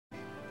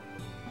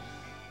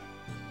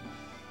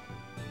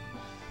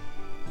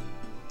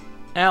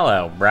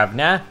Hello,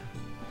 Bravna.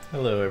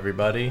 Hello,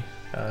 everybody.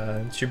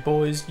 It's your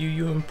boys,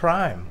 UU and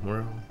Prime.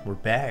 We're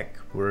back.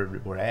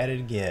 We're at it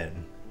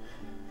again.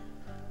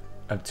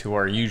 Up to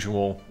our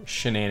usual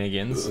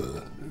shenanigans.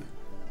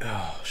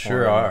 Oh,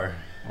 sure are.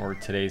 Or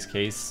today's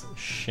case,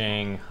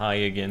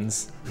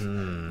 Shanghaiigans.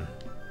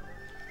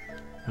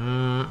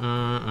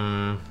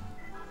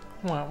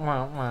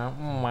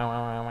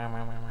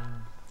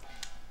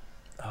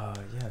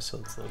 Yeah, so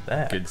let's load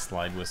that. Good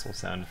slide whistle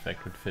sound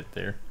effect would fit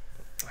there.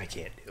 I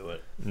can't do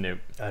it. Nope.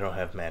 I don't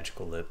have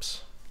magical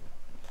lips.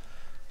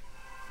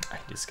 I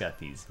just got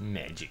these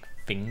magic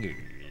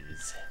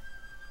fingers.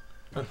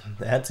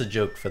 That's a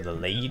joke for the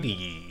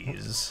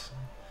ladies.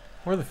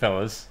 Or the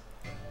fellas.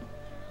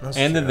 That's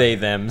and true. the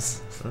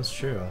they-thems. That's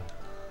true.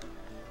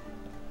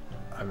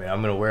 I mean,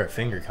 I'm gonna wear a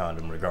finger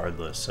condom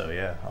regardless, so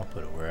yeah, I'll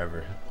put it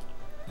wherever.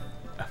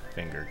 A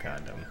finger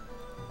condom.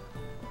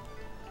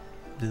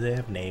 Do they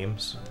have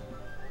names?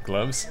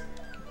 Gloves?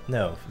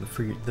 No,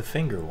 for the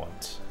finger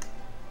ones.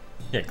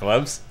 Yeah,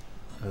 gloves.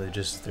 Are they're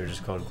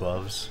just called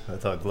gloves? I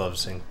thought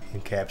gloves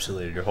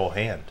encapsulated your whole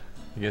hand.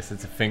 I guess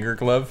it's a finger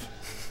glove.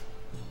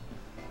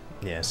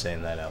 Yeah,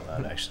 saying that out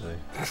loud actually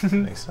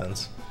makes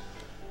sense.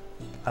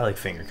 I like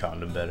finger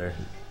condom better.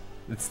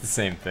 It's the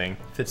same thing.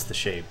 Fits the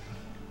shape.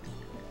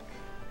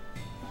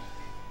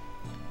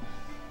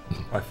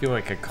 I feel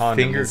like a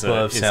condom Finger is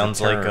glove is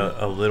sounds like term.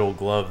 a little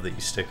glove that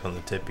you stick on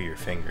the tip of your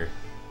finger.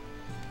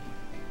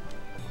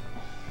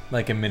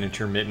 Like a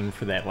miniature mitten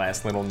for that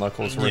last little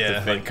knuckles worth Yeah,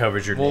 of that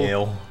covers your Well,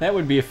 nail. That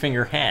would be a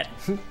finger hat.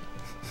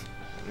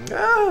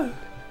 Ah,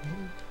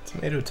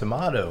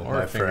 tomato, Or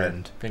my a finger,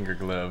 friend. finger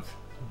glove.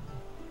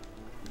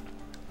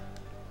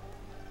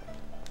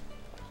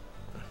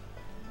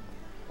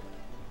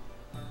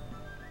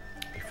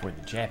 Before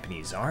the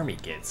Japanese army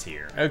gets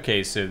here.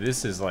 Okay, so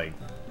this is like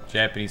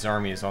Japanese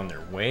army is on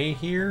their way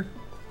here.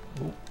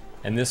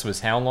 And this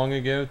was how long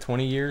ago?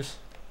 20 years?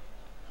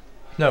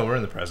 No, we're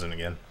in the present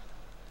again.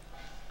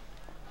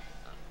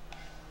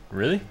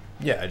 Really?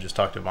 Yeah, I just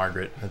talked to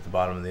Margaret at the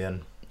bottom of the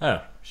end.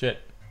 Oh, shit.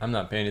 I'm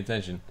not paying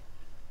attention.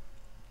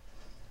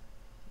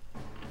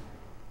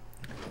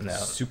 No.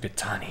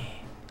 Sukatani.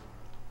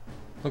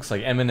 Looks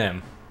like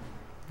Eminem.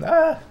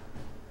 Ah.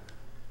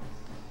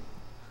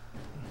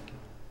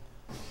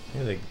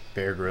 You think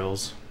Bear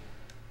Grylls?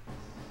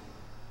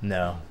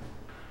 No.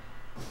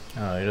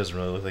 Oh, he doesn't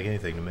really look like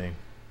anything to me.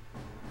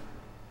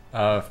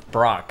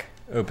 Brock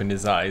opened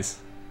his eyes.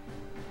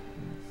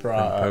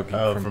 From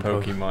from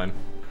Pokemon.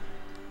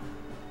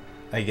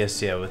 I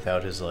guess, yeah,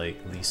 without his, like,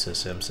 Lisa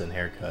Simpson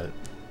haircut.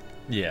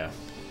 Yeah.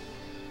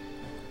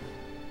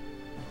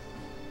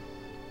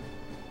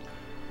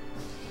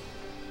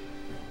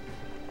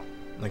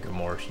 Like a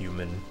more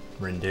human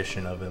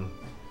rendition of him.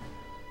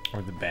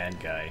 Or the bad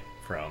guy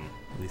from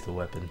Lethal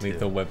Weapon 2.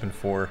 Lethal Weapon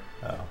 4.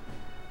 Oh.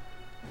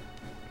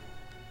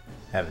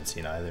 Haven't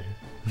seen either.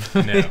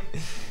 No.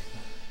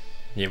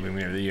 Yeah,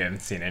 you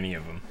haven't seen any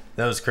of them.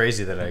 That was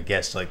crazy that I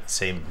guessed, like, the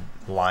same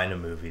line of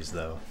movies,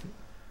 though.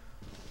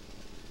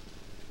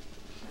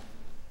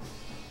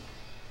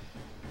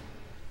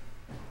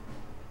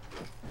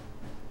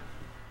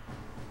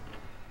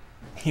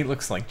 He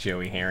looks like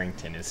Joey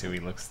Harrington is who he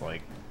looks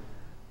like.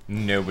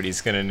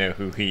 Nobody's gonna know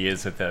who he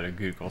is without a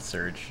Google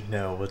search.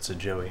 No, what's a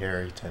Joey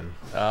Harrington?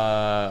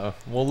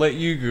 We'll let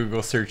you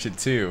Google search it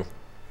too.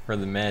 For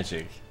the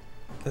magic.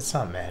 That's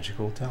not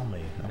magical, tell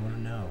me. I want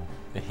to know.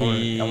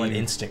 He- I want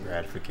instant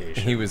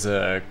gratification. He was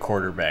a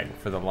quarterback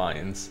for the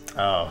Lions.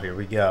 Oh, here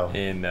we go.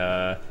 In,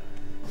 I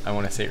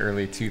want to say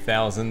early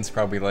 2000s,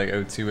 probably like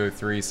 02,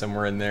 03,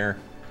 somewhere in there.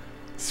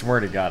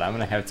 Swear to God, I'm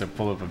gonna have to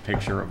pull up a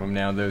picture of him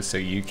now, though, so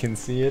you can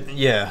see it.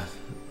 Yeah,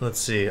 let's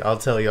see. I'll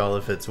tell y'all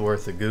if it's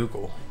worth a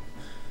Google.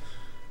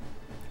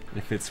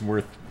 If it's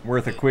worth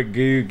a quick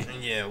goog.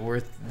 Yeah,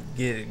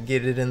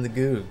 get it in the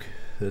Goog.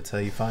 That's how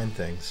you find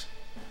things.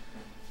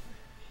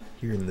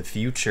 Here in the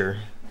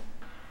future.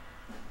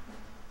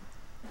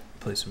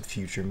 Play some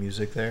future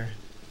music there.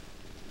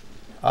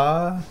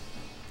 A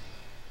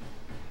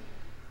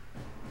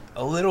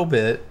little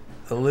bit.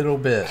 A little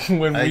bit.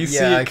 When we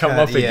see it come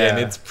up again,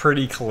 it's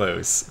pretty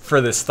close. For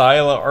the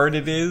style of art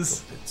it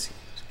is. It's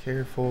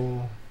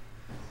careful.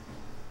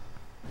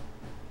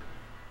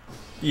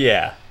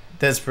 Yeah.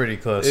 That's pretty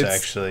close,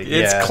 actually.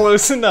 It's Yeah.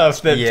 close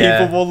enough that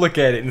Yeah. people will look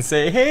at it and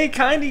say, hey,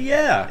 kinda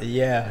yeah.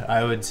 Yeah,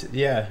 I would.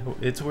 Yeah,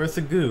 it's worth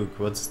a Goog.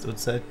 What's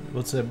that?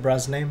 What's that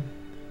bra's name?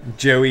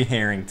 Joey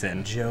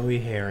Harrington. Joey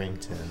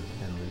Harrington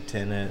and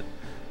Lieutenant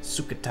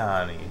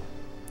Sukatani.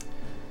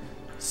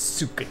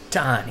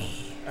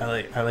 Sukatani.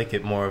 I like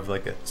it more of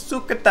like a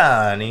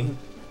Sukatani.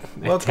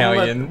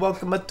 Italian.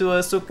 Welcome to a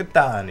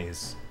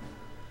Sukatani's.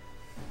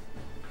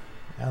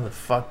 How the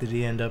fuck did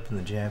he end up in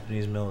the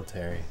Japanese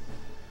military?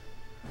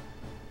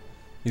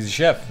 He's a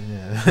chef.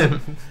 Yeah.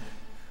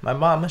 My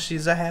mama,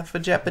 she's a half a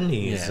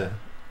Japanese. Yeah.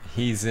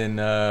 He's in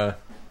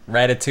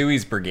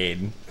Ratatouille's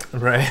brigade.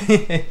 Right.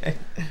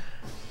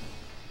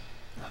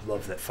 I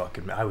love that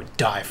fucking. I would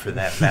die for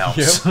that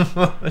mouse.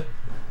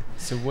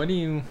 So what do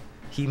you...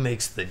 He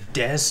makes the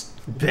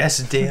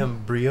best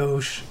damn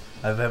brioche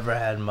I've ever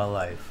had in my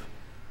life.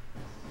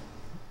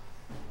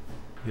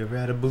 You ever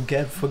had a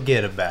bouquet?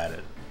 Forget about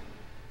it.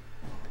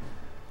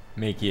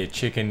 Make you a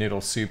chicken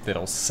noodle soup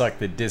that'll suck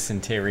the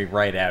dysentery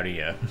right out of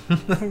you.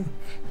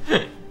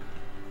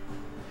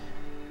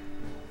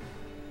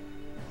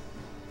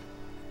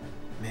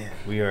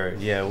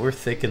 Man, we're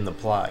thick in the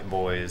plot,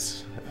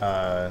 boys.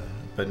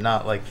 But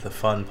not like the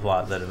fun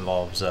plot that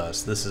involves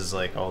us. This is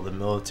like all the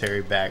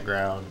military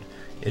background.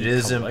 It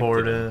is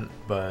important,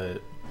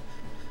 but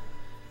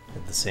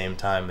at the same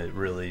time, it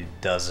really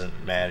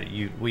doesn't matter.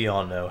 We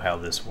all know how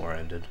this war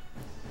ended.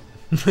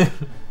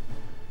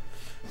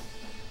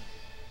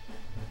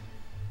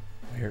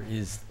 Where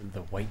is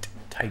the white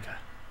tiger?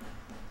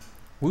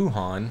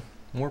 Wuhan,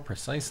 more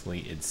precisely,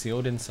 it's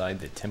sealed inside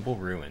the temple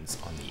ruins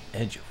on the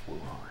edge of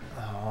Wuhan.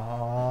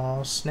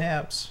 Oh,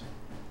 snaps.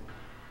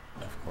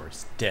 Of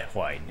course, De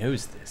Huai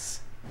knows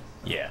this.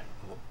 Yeah.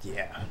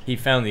 Yeah. He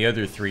found the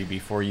other 3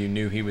 before you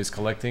knew he was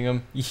collecting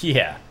them?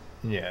 Yeah.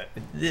 Yeah.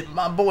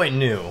 My boy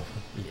knew.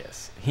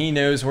 Yes. He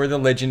knows where the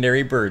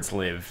legendary birds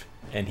live,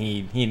 and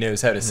he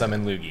knows how to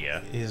summon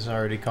Lugia. He's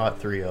already caught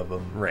 3 of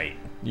them. Right.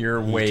 You're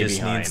way behind. He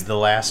just needs the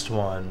last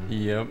one.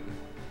 Yep.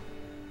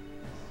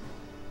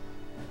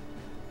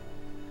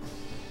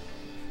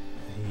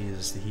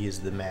 He is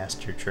the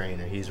master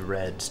trainer. He's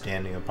Red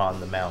standing upon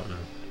the mountain.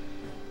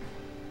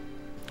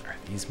 Are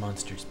these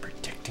monsters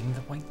protecting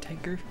the white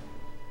tiger?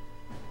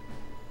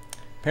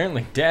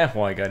 Apparently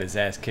Dahuai got his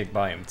ass kicked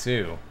by him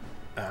too.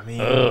 I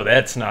mean... Oh,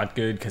 that's not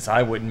good, because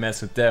I wouldn't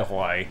mess with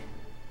Dahuai.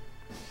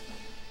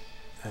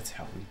 That's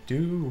how we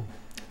do.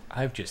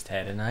 I've just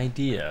had an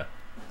idea.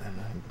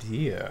 An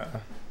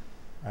idea?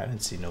 I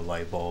didn't see no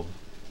light bulb.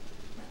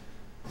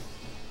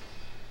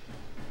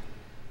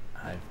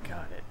 I've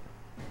got it.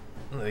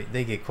 Like,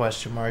 they get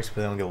question marks, but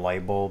they don't get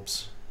light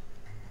bulbs.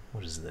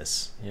 What is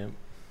this? Yep.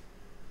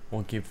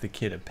 We'll give the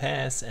kid a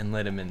pass and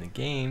let him in the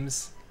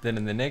games. Then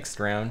in the next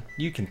round,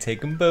 you can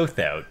take them both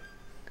out.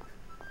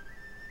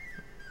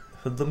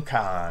 Hoodlum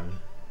Khan.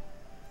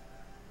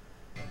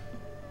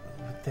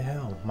 What the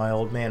hell? My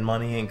old man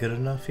money ain't good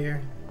enough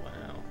here?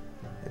 Wow.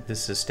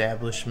 This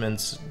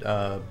establishment's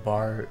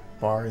bar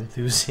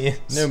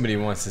enthusiast. Nobody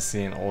wants to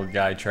see an old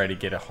guy try to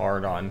get a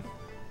hard-on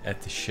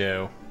at the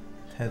show.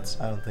 I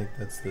don't think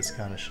that's this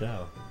kind of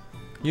show.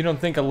 You don't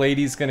think a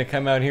lady's gonna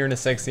come out here in a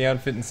sexy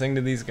outfit and sing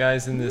to these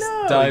guys in this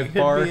No, dive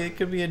bar? It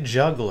could be a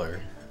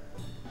juggler.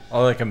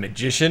 Oh, like a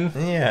magician?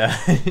 Yeah.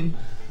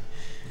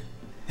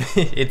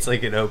 It's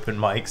like an open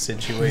mic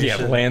situation.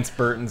 Yeah, Lance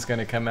Burton's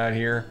gonna come out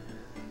here.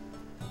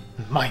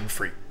 Mind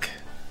freak.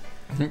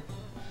 I'm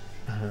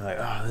like,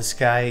 oh, this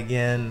guy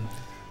again.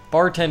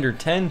 Bartender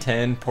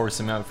 1010 pours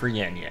some out for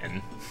Yan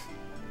Yan.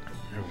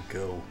 There we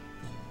go.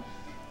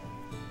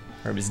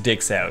 Or his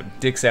dick's out.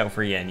 Dick's out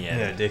for Yan Yan.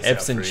 Yeah, dick's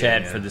Epson out for chat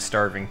Yan Yan. for the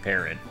starving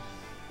parrot.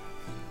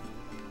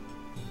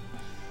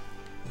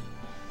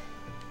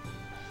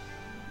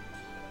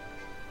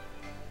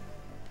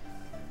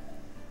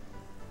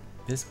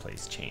 This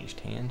place changed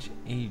hands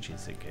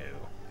ages ago.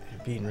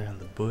 You're beating around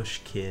the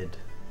bush, kid.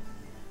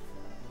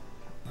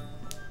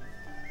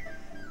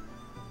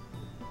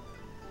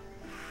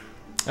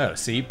 Oh,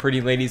 see?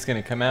 Pretty Lady's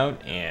gonna come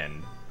out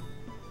and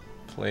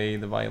play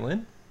the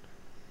violin?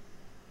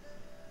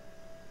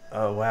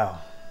 Oh, wow.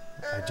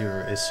 I do.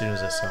 As soon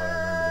as I saw it, I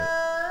remembered it.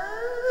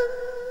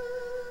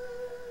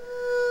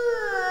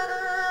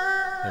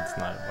 That's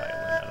not a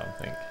violin, I don't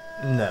think.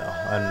 No,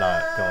 I'm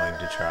not going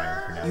to try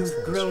and pronounce You've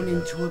this grown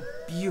instrument. into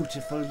a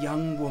beautiful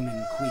young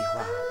woman,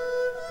 Kuihua.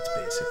 It's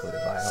basically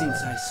a violin.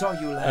 Since I saw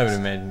you last, I would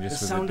imagine the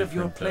just with sound a of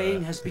your different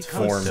playing has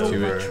become form so to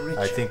much it. richer.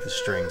 I think the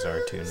strings are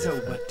tuned So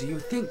different. what do you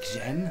think,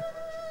 Zhen?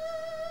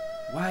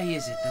 Why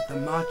is it that the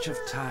march of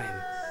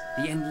time,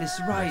 the endless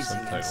rising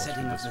and subtitles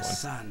setting for of the this one.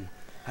 sun,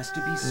 has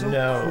to be so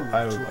No, cruel to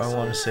I us want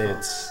old to say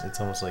folks?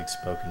 it's almost like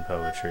spoken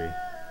poetry.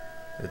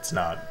 It's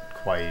not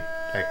quite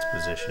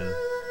exposition.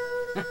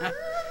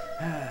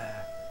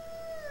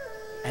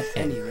 At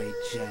any rate,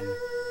 Zhen,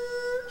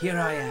 here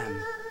I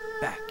am,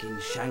 back in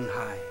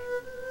Shanghai.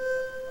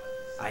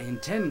 I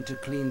intend to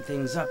clean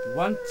things up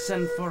once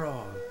and for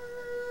all.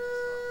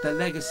 The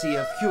legacy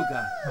of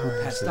Hyuga, who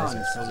Oh, passed so on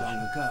there's so long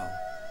exposition. ago.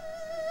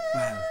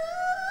 Well,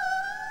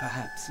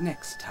 perhaps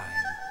next time.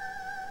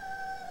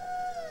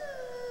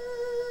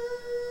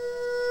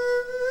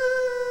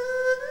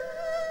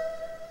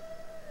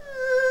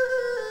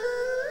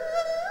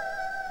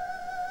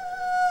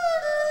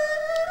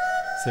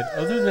 Said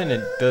other than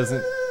it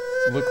doesn't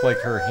look like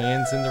her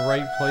hand's in the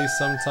right place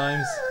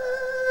sometimes,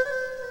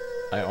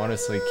 I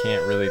honestly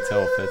can't really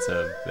tell if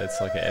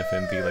that's like a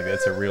FMV, like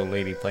that's a real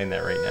lady playing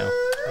that right now.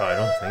 Oh, I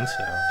don't think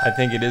so. I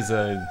think it is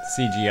a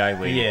CGI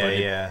lady. Yeah, but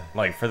yeah.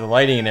 Like for the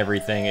lighting and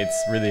everything,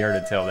 it's really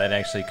hard to tell. That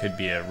actually could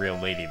be a real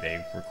lady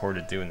they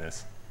recorded doing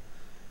this.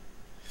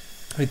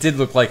 It did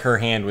look like her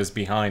hand was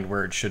behind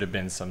where it should have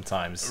been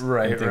sometimes.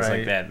 Right, and things right.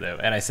 like that though.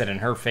 And I said,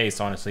 and her face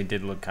honestly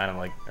did look kind of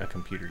like a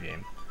computer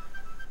game.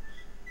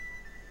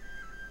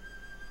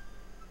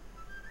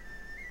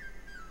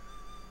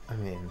 I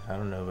mean, I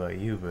don't know about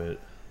you, but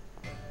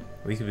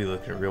we could be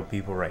looking at real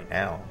people right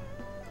now.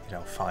 at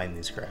how fine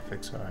these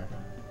graphics are.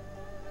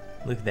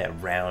 Look at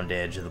that round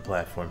edge of the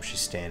platform she's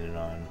standing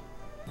on.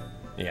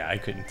 Yeah, I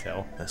couldn't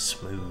tell. That's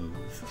smooth.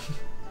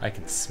 I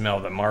can smell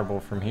the marble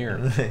from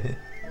here.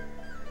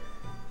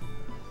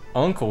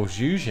 Uncle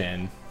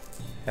Zhuzhen.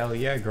 Hell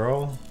yeah,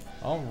 girl.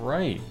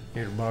 Alright.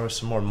 Here to borrow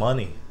some more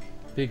money.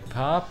 Big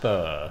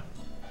Papa.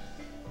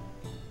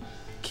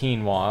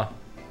 Quinoa.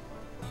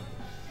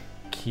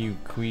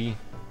 Kiwi.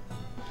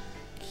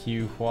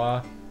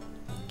 Kiwa.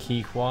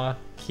 Kiwa.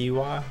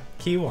 Kiwa?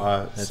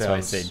 Kiwa. That's why I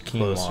said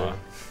quinoa. Closer.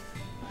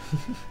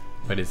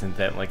 But isn't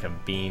that like a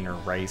bean or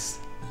rice?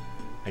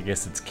 I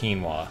guess it's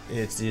quinoa.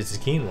 It's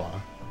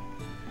quinoa.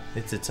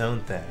 It's its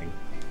own thing.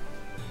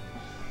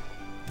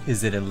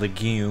 Is it a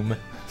legume?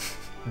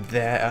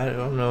 That I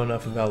don't know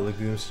enough about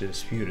legumes to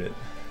dispute it.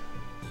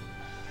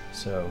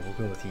 So we'll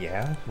go with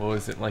yeah. Well,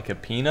 is it like a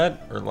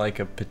peanut or like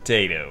a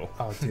potato?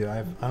 Oh, dude,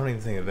 I don't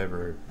even think I've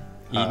ever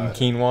Eaten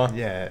quinoa?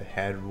 Yeah,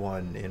 had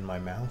one in my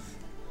mouth.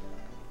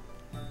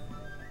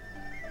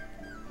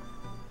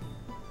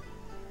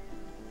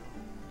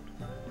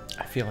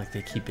 I feel like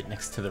they keep it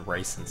next to the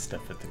rice and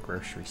stuff at the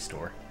grocery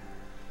store.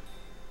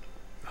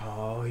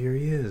 Oh, here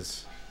he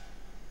is.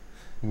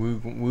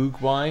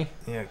 Woogwai?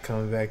 Yeah,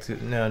 coming back to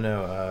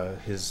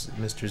his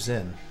Mr.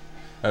 Zen.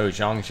 Oh,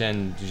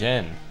 Zhangzhen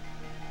Zhen.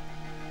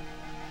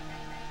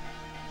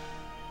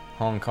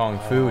 Hong Kong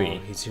Fooey.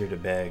 Oh, he's here to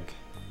beg.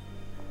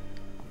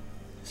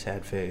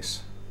 Sad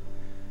face.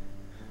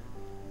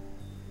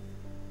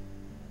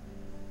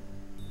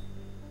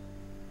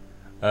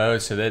 Oh,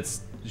 so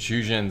that's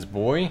Zhuzhen's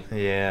boy?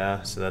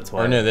 Yeah, so that's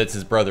why. Or no, that's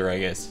his brother, I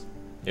guess.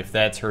 If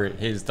that's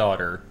his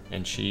daughter,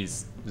 and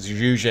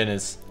Zhuzhen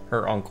is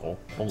her uncle.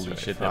 Holy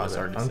shit, that was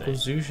hard to Uncle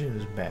say. Zhuzhen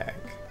is back.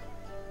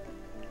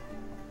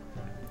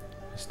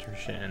 Mr.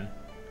 Shen.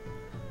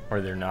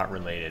 Or they're not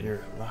related.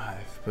 You're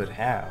alive, but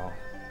how?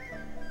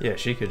 Yeah,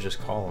 she could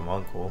just call him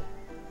uncle.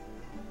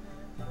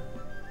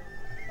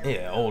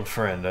 Yeah, old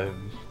friend.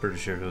 I'm pretty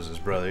sure if it was his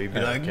brother, he'd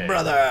be like,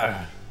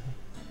 brother!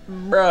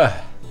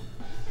 Bruh.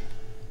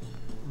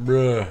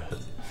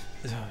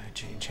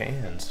 Change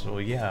hands.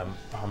 Well, yeah,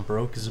 I'm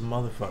broke as a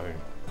motherfucker.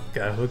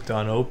 Got hooked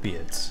on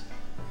opiates.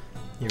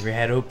 You ever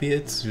had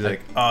opiates? You're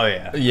like, oh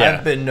yeah. Yeah.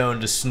 I've been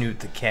known to snoot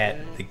the cat,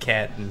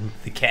 and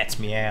the cat's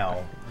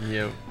meow.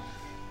 Yep.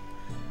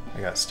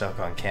 I got stuck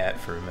on cat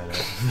for a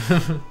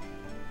minute.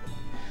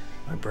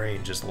 My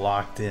brain just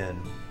locked in.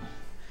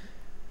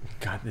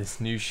 Got this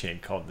new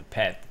shit called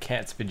the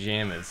Cat's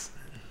Pajamas.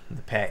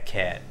 The Pat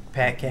Cat's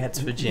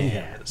pajamas.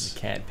 Yeah, the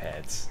cat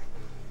pads.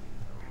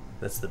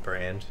 That's the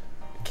brand.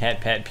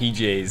 Cat Pat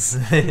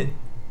PJs.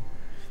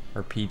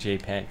 Or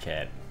PJ Pat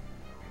Cat.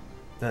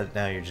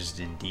 Now you're just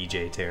in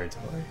DJ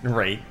territory.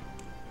 Right.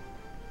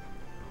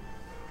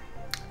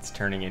 It's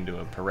turning into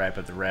a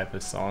Parappa the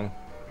Rappa song.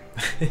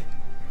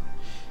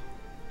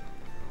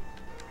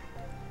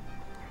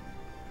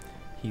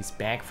 He's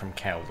back from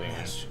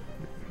Kowloon.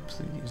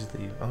 Please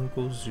leave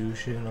Uncle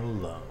Zhuzhen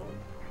alone.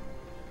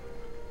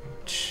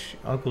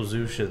 Uncle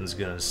Zhuzhen's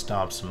gonna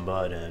stomp some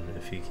butt in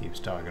if he keeps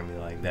talking to me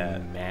like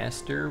that.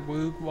 Master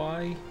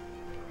Woogwai?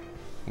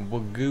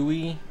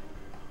 Wagooey?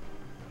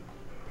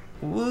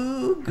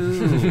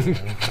 Woo-goo.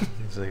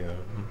 He's like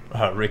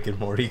a Rick and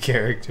Morty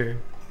character.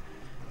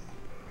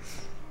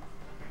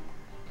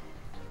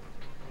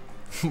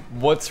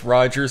 What's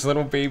Roger's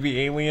little baby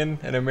alien?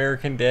 An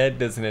American Dad?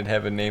 Doesn't it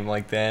have a name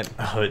like that?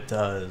 Oh, it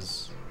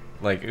does.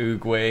 Like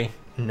Oogway?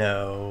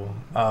 No.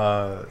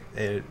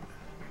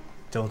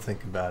 Don't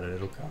think about it.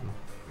 It'll come.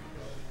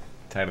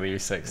 Title of your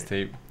sex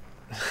tape.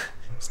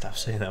 Stop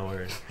saying that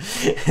word.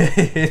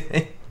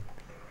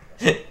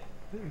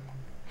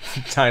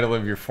 Title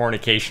of your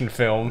fornication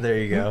film. There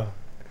you go.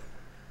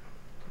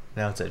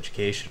 Now it's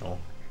educational.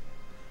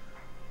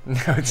 No,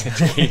 it's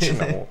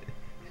educational.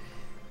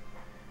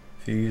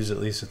 If you use at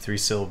least a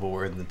 3-syllable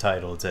word in the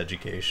title, it's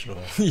educational.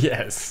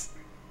 Yes.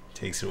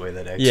 Takes away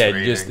that X Yeah,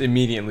 rating. just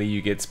immediately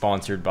you get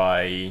sponsored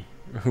by,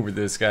 who were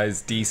those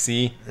guys?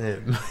 DC?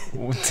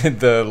 Did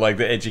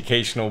the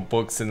educational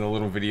books and the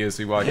little videos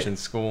we watch in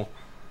school.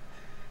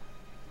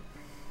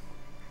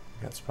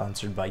 Got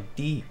sponsored by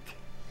Deek.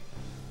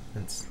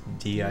 That's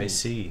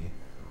DIC.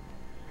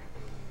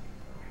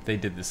 They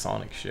did the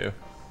Sonic show.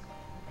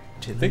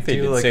 I Didn't think they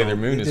did like Sailor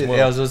Moon as well.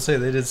 Yeah, I was going to say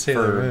they did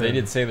Sailor Moon. They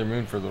did Sailor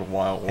Moon for a little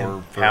while, or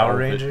And for Power all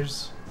of it.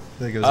 Rangers. I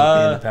think it was at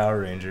the end of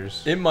Power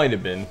Rangers. It might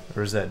have been.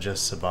 Or is that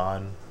just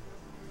Saban?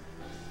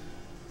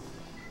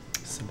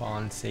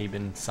 Saban,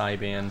 Saban,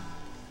 Saiban,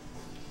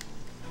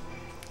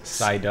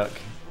 Psyduck.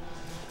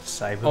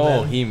 Cyberman?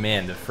 Oh,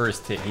 He-Man, the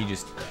first hit, he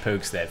just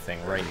pokes that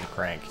thing right in the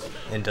crank.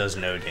 And does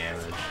no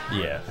damage.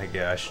 Yeah. I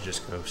guess I should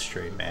just go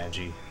straight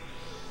Magi.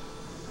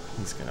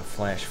 He's gonna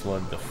flash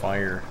flood the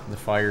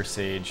fire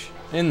sage.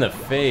 In the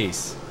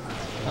face!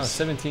 Oh,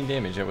 17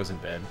 damage, that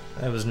wasn't bad.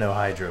 That was no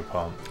Hydro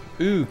Pump.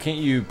 Ooh, can't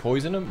you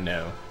poison him?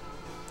 No.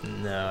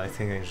 No, I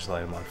think I just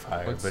light him on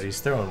fire. What's- But he's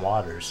throwing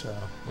water, so.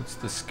 What's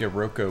the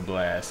Skiroko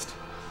Blast?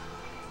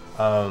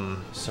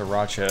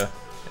 Sriracha.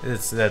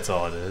 That's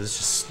all it is.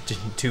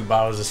 Just 2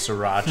 bottles of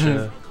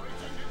Sriracha.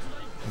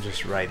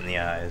 Just right in the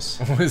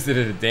eyes. Was it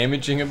a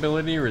damaging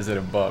ability or is it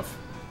a buff?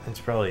 It's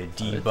probably a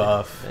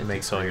debuff. It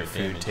makes all your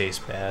food damage.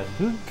 taste bad.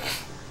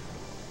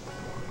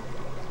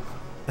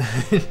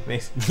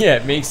 Yeah,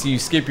 it makes you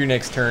skip your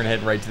next turn,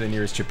 head right to the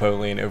nearest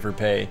Chipotle, and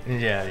overpay.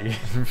 Yeah.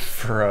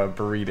 For a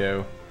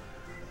burrito.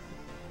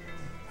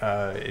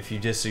 If you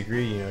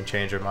disagree,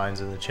 change our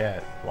minds in the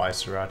chat. Why is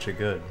sriracha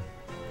good?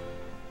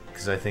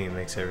 Because I think it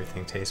makes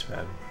everything taste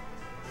bad.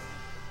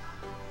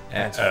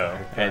 Adds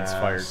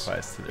fire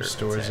class to their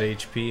restores attack.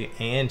 HP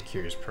and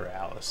cures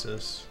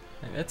paralysis.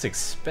 That's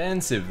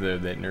expensive though,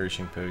 that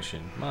nourishing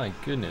potion. My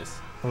goodness.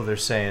 Well, they're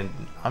saying,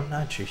 I'm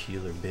not your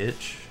healer,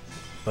 bitch,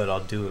 but I'll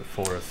do it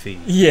for a fee.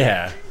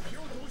 Yeah.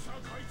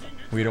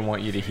 We don't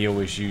want you to heal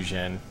with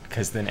Zhuzhen,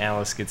 because then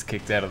Alice gets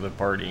kicked out of the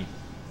party.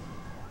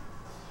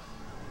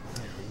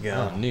 There we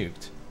go. Oh,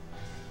 nuked.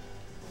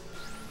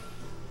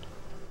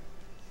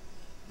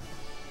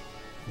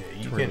 Yeah,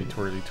 you Twirly, can,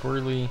 twirly,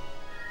 twirly.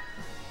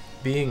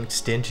 being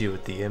stingy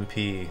with the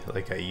MP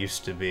like I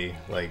used to be,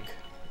 like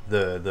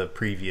the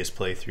previous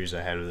playthroughs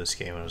I had with this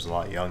game when I was a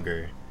lot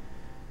younger.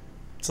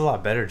 It's a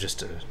lot better just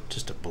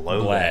to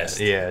blow Blast.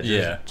 that. Yeah,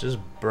 Yeah. Just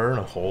burn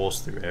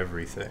holes through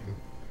everything.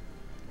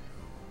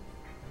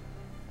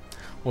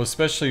 Well,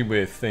 especially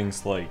with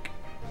things like,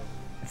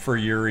 for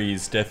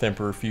Yuri's Death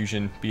Emperor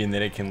fusion, being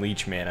that it can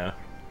leech mana.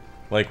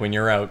 Like when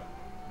you're out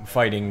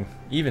fighting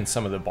even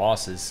some of the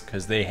bosses,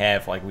 because they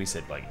have, like we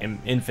said, like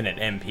infinite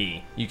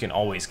MP. You can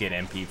always get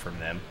MP from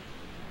them.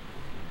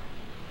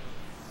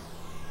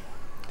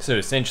 So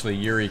essentially,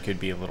 Yuri could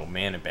be a little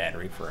mana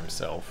battery for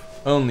himself.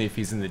 Only if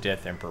he's in the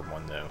Death Emperor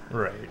one, though.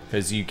 Right.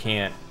 Because you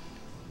can't...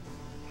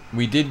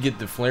 We did get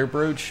the Flare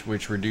Brooch,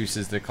 which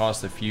reduces the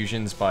cost of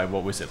fusions by,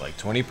 what was it, like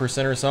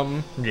 20% or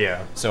something?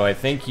 Yeah. So I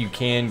think you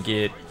can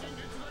get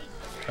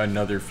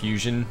another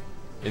fusion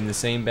in the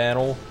same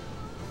battle,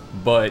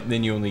 but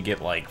then you only get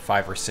like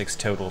 5 or 6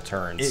 total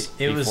turns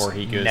before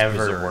he goes never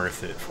berserk.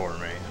 worth it for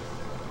me.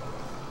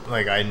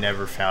 Like, I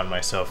never found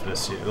myself in a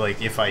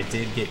like, if I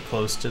did get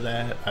close to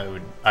that,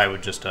 I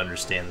would just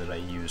understand that I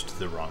used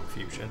the wrong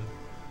fusion.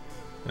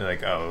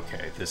 Like, oh,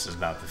 okay, this is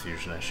not the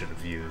fusion I should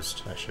have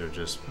used. I should have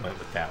just went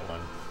with that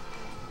one.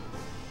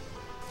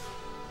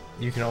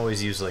 You can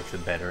always use, like, the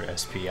better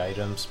SP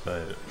items,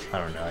 but I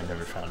don't know, I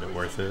never found it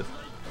worth it.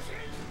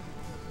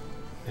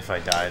 If I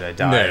died, I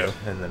died, No.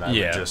 and then I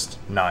would just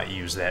not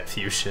use that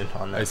fusion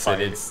on that I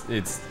fight.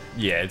 said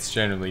it's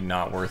generally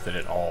not worth it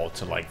at all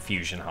to like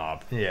fusion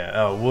hop. Yeah.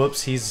 Oh,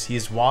 whoops.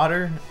 He's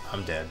water.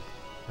 I'm dead.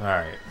 All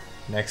right.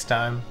 Next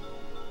time,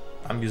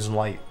 I'm using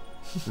light.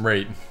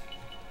 Right.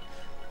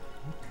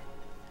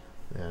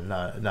 Yeah,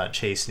 not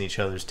chasing each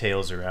other's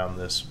tails around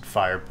this.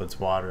 Fire puts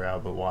water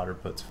out, but water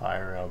puts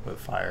fire out, but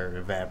fire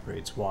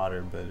evaporates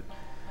water,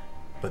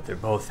 but they're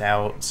both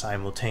out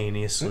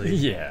simultaneously.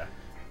 Yeah.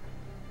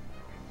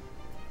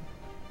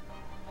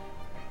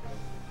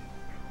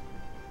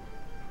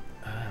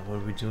 What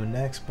are we doing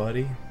next,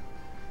 buddy?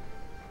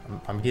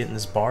 I'm getting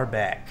this bar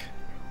back.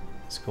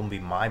 It's gonna be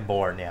my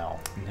bar now.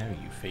 Now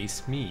you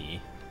face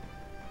me.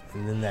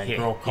 And then that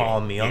girl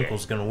calling me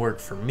uncle's gonna work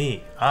for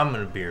me. I'm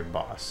gonna be her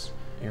boss.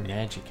 Your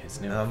magic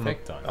has no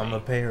effect on me. I'm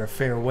gonna pay her a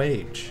fair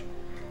wage.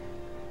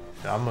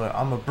 I'm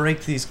gonna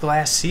break these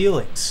glass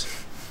ceilings.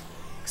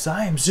 Cause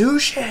I am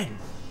Zhuzhen.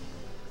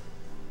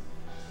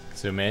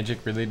 So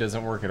magic really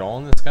doesn't work at all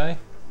in this guy?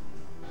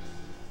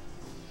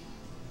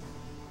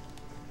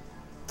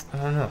 I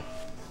don't know.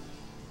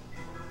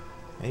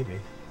 Maybe.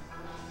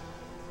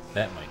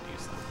 That might do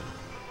something.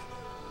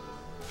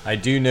 I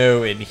do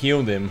know it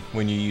healed him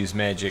when you use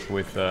magic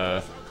with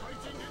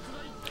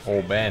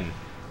old Ben.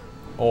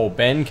 Old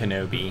Ben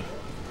Kenobi.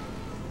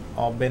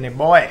 Oh, Benny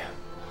boy.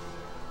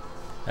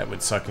 That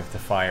would suck if the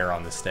fire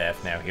on the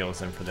staff now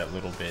heals him for that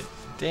little bit.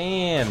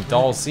 Damn,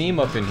 Dalsim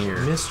up in here.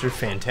 Mr.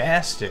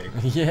 Fantastic.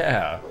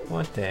 Yeah.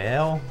 What the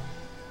hell?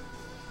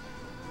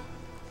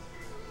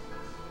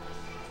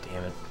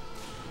 Damn it.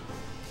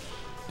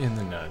 In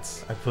the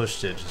nuts. I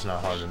pushed it, just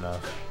not hard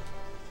enough.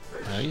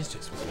 No, he's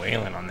just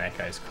wailing on that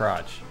guy's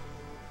crotch.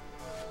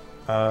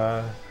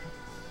 I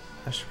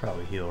should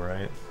probably heal,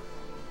 right?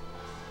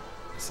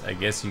 So I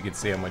guess you could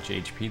see how much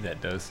HP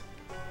that does.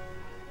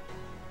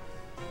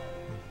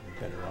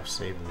 Better off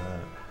saving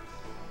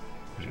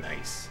that.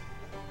 Nice.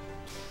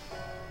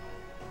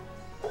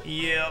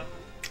 Yep.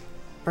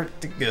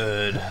 Pretty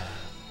good.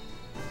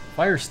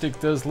 Fire stick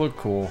does look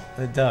cool.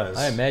 It does.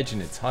 I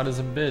imagine it's hot as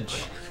a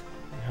bitch.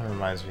 Kind of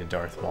reminds me of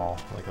Darth Maul,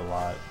 like a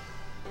lot.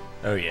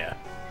 Oh yeah.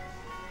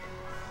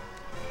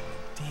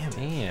 Damn it.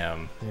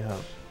 Damn. Yeah.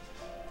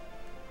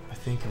 I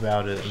think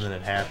about it and then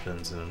it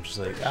happens and I'm just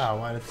like,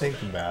 why did I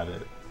think about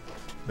it?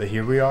 But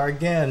here we are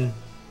again.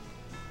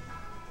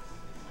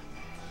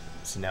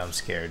 So now I'm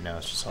scared. Now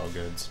it's just all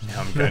good.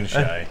 Now I'm gun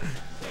shy.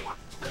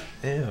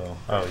 Ew.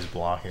 Oh, he's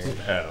blocking.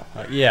 Oh.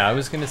 Yeah, I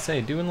was gonna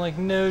say, doing like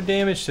no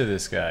damage to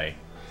this guy.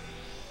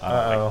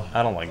 I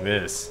don't like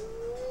this.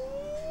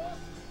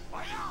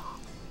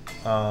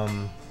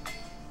 Uh-oh.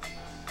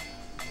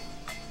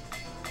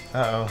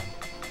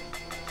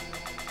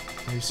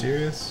 Are you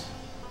serious?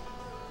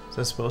 Is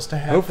that supposed to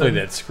happen? Hopefully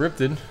that's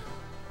scripted.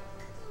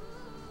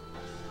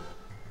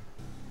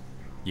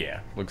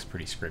 Yeah, looks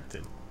pretty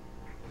scripted.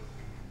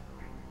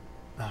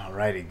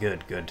 Alrighty,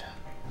 good, good.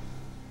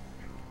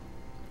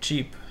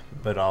 Cheap,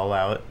 but I'll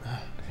allow it.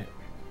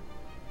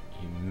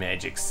 You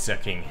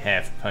magic-sucking,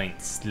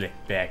 half-pint,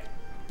 slick-back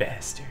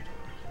bastard.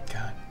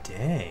 God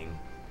dang.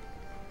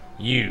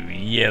 You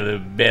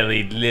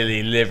yellow-bellied,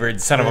 lily-livered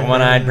son of a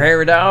one-eyed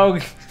prairie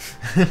dog!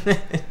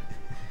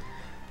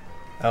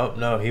 Oh,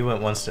 no, he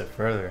went one step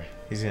further.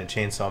 He's gonna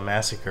chainsaw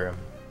massacre him.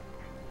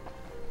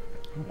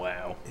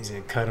 Wow. He's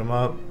gonna cut him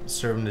up,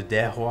 serve him to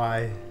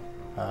Dehwai.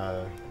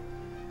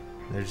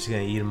 They're just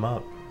gonna eat him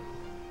up.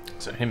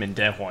 So him and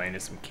Dehwai into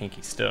some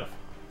kinky stuff.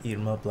 Eat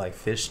him up like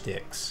fish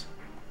sticks.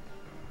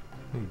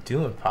 What are you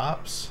doing,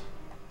 Pops?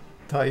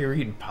 Thought you were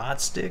eating pot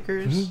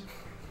stickers?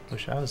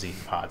 Wish I was eating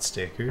pot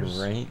stickers.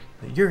 Right?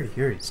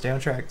 Yuri, stay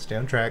on track, stay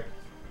on track.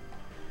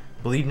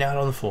 Bleeding out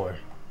on the floor.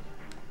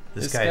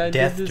 This guy did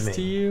deathed this me.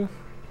 to you?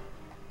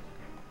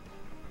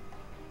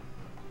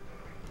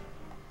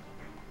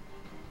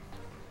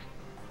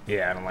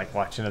 Yeah, I don't like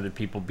watching other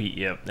people beat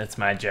you up. That's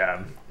my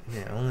job.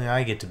 Yeah, only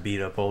I get to beat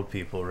up old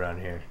people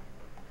around here.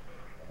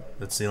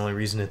 That's the only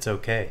reason it's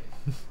okay.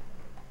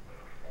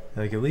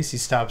 Like, at least he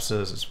stops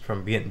us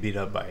from getting beat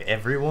up by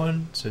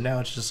everyone, so now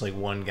it's just like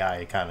one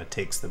guy kind of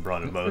takes the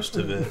brunt of most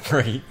of it.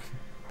 Right.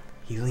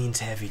 He leans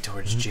heavy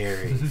towards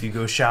Jerry. If you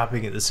go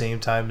shopping at the same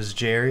time as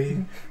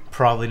Jerry,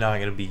 probably not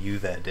going to be you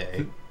that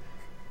day.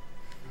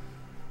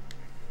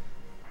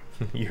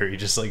 Yuri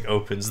just like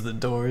opens the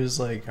door, is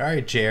like,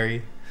 alright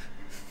Jerry,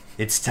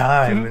 it's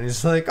time. And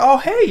he's like, oh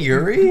hey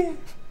Yuri,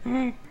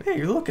 hey,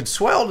 you're looking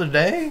swell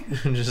today.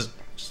 And just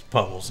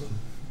pummels him.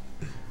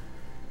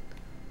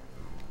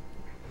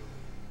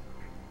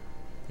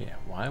 Yeah,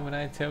 why would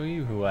I tell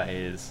you who I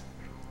is?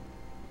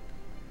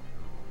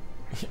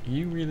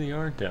 You really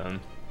are dumb.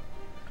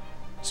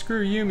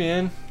 Screw you,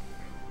 man.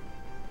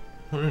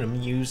 What an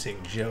amusing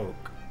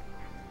joke.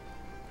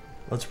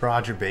 Let's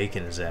Roger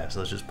Bacon his ass.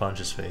 Let's just punch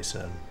his face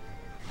in.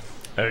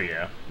 Oh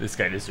yeah, this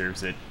guy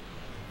deserves it.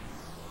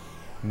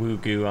 Woo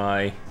goo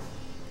eye.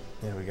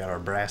 Yeah, we got our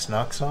brass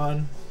knucks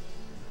on.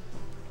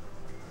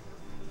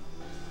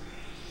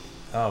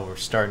 Oh, we're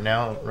starting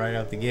out right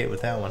out the gate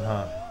with that one,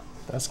 huh?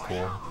 That's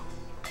cool.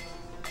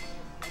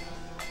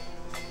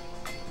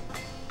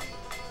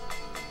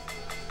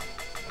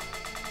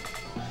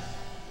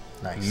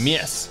 Nice.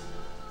 Miss.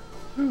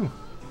 Whew.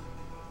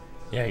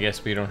 Yeah, I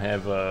guess we don't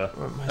have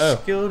But my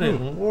skill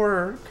didn't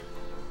work.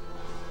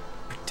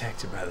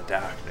 Protected by the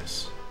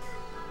darkness.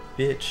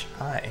 Bitch,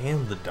 I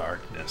am the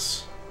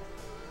darkness.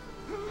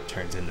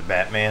 Turns into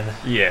Batman.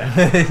 Yeah.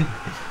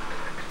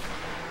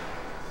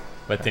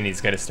 But then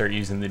he's got to start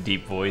using the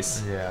deep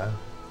voice. Yeah.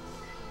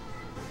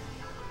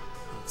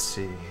 Let's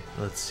see.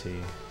 Let's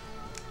see.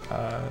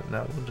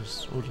 No, we'll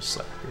just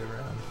slap you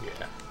around.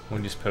 Yeah.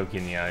 We'll just poke you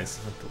in the eyes.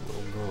 What the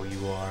little girl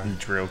you are. And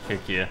drill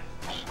kick you.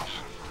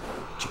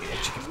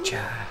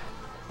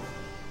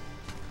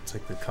 It's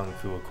like the kung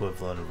fu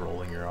equivalent of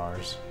rolling your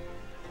R's.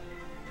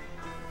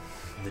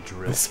 The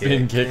drill The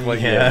spin kick,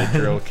 like yeah. the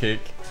drill kick.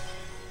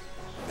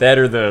 That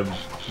or the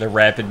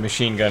rapid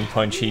machine gun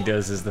punch he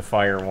does is the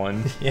fire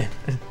one. Yeah.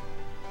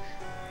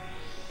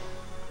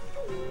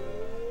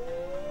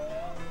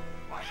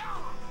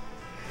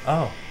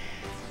 Oh.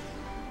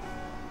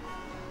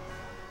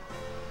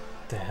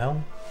 The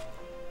hell?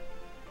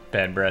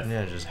 Bad breath.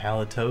 Yeah, just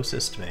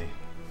halitosis me.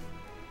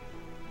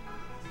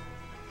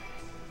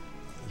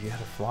 You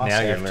gotta floss Now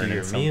you're after learning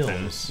your something.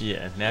 meals.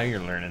 Yeah, now you're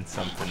learning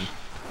something.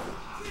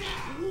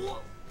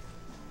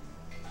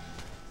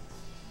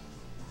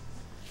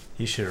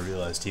 He should have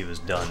realized he was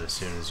done as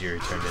soon as Yuri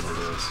turned into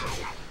this.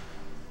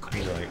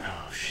 He's like,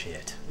 oh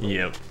shit.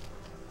 Yep.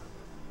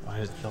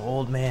 The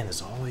old man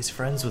is always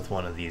friends with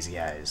one of these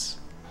guys.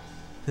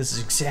 This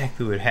is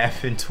exactly what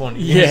happened 20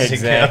 years ago.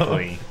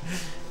 exactly.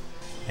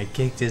 I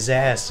kicked his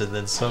ass and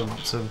then some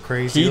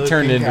crazy He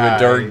turned looking into guy. a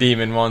dark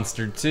demon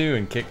monster too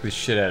and kicked the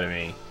shit out of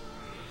me.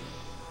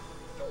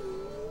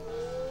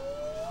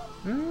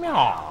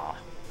 Meow.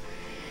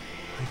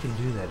 I can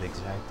do that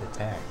exact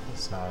attack.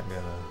 It's not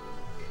gonna...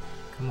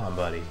 Come on,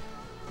 buddy.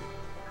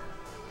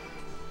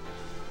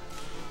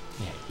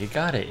 Yeah, you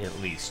gotta at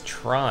least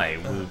try,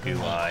 Woo-Goo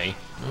Eye.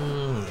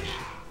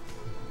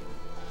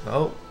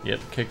 Oh. Yep,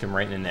 kicked him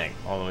right in the neck,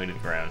 all the way to the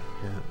ground.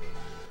 Yeah.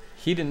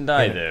 He didn't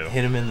die though.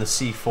 Hit him in the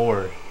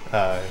C4.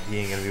 He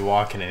ain't gonna be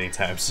walking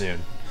anytime soon.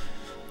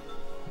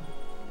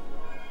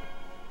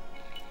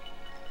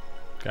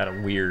 Got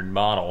a weird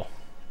model.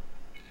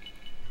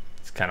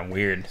 It's kind of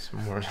weird.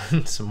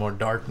 Some more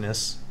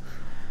darkness.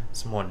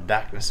 Some more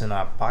darkness in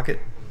our pocket.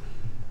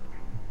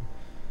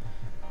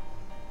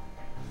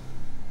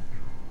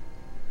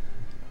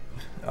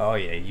 Oh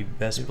yeah, you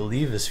best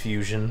believe this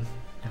fusion.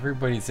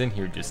 Everybody's in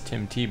here just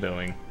Tim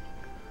Tebowing.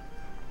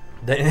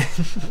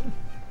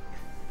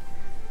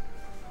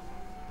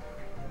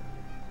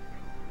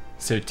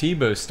 So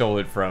Tebow stole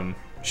it from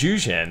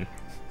Zhuzhen.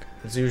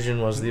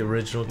 Zhuzhen was the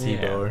original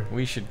T-bower. Yeah,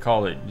 we should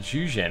call it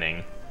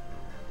Zhuzhening.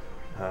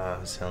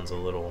 Sounds a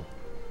little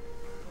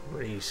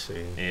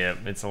Racy. Yeah,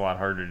 it's a lot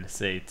harder to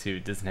say, too.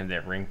 It doesn't have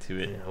that ring to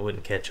it. Yeah, it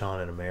wouldn't catch on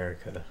in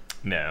America.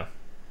 No.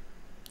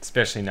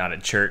 Especially not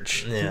at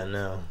church. Yeah,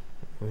 no.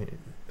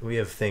 We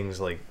have things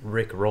like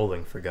Rick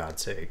rolling, for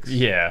God's sakes.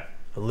 Yeah.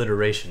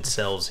 Alliteration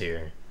sells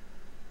here.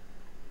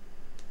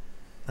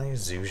 I think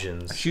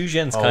Zhuzhen's.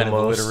 Zhuzhen's kind of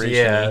alliteration.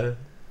 Yeah.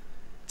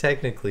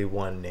 Technically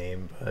one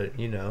name, but,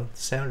 you know, the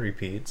sound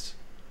repeats.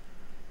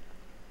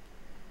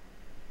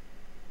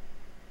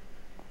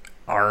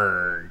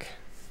 Arg.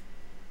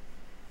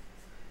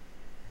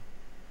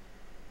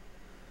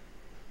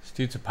 This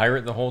dude's a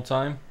pirate the whole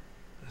time?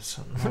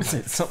 What is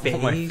it? Something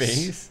on my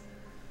face?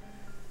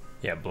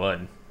 Yeah,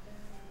 blood.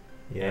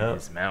 Yeah. In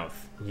his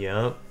mouth.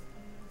 Yep.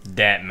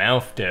 That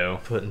mouth, though.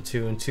 Putting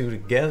 2 and 2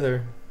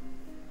 together.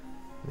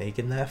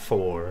 Making that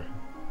 4.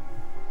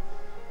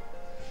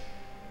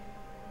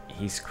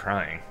 He's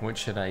crying. What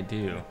should I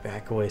do?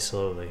 Back away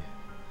slowly.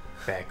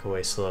 Back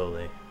away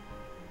slowly.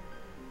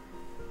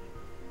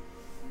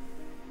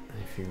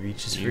 And if he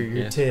reaches for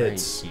your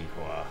tits, you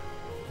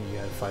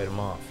gotta fight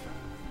him off.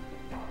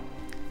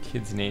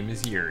 Kid's name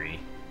is Yuri.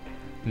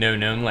 No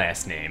known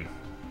last name.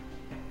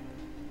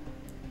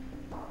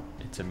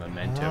 It's a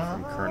memento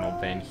from Colonel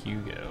Ben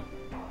Hugo.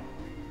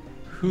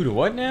 Who to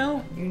what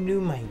now? You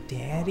knew my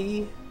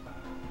daddy?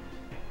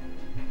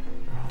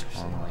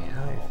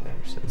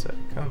 Ever since I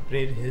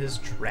accompanied his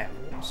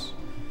travels.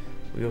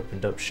 We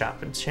opened up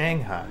shop in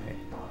Shanghai.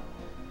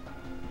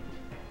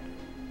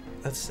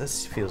 That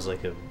feels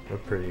like a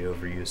pretty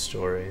overused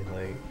story.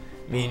 Like,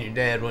 me and your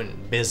dad went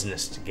in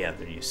business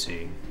together, you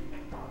see.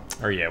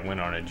 Or yeah, went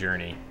on a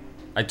journey.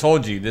 I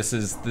told you this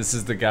is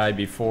the guy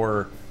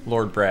before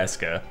Lord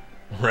Braska.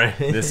 Right.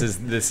 This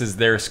is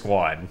their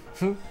squad.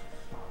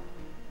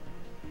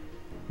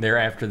 They're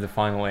after the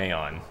final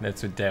Aeon.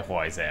 That's what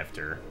Deathwise's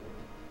after.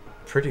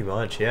 Pretty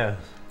much, yeah.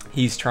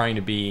 He's trying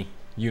to be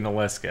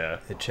Unalesca.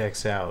 It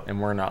checks out.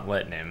 And we're not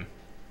letting him.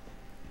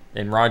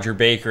 And Roger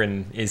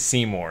Bacon is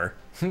Seymour.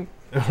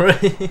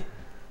 Right.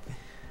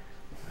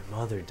 My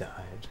mother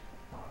died.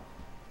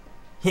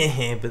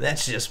 Yeah, but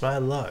that's just my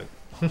luck.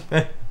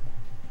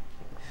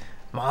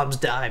 Mobs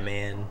die,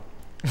 man.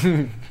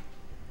 I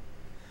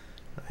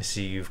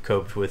see you've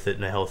coped with it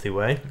in a healthy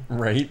way.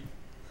 Right.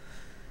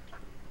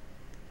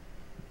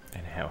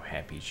 And how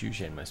happy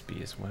Zhuzhen must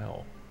be as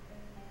well.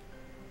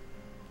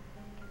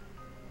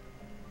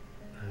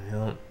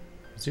 Well,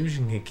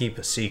 Zhuzhen can keep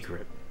a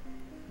secret.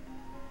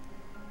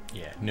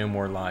 Yeah, no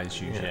more lies,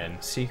 Zhuzhen. Yeah,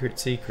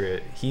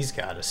 secret. He's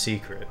got a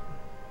secret.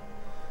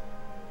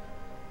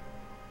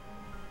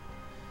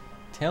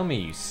 Tell me,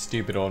 you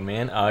stupid old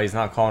man. Oh, he's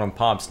not calling him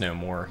Pops no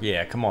more.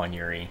 Yeah, come on,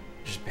 Yuri.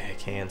 Just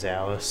backhands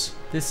Alice.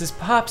 This is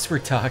Pops we're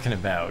talking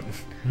about.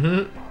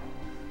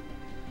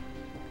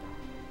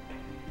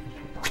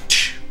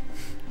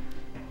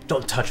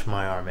 Don't touch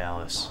my arm,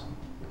 Alice.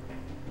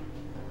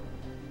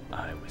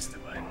 I was the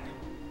one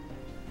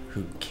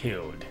who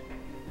killed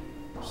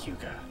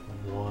Hyuga.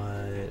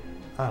 What?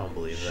 I don't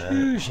believe that.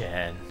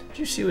 Zhuzhen. Did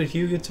you see what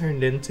Hyuga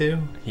turned into?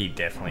 He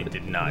definitely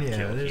did not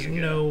kill there's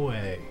Hyuga. no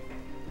way.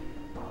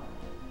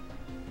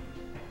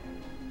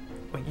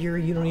 But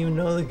you don't even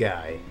know the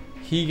guy.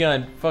 He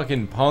got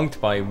fucking punked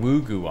by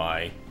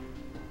Wuguai.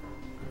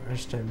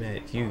 First I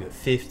met Hyuga,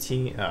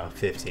 15,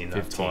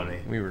 not 20.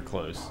 We were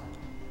close.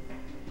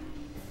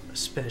 A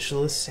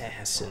special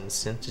assassin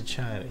sent to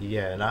China.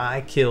 Yeah, and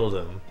I killed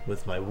him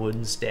with my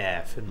wooden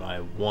staff and my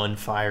one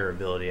fire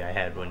ability I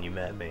had when you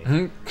met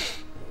me.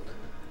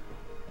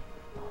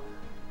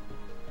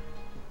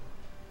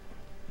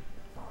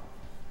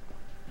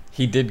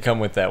 He did come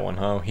with that one,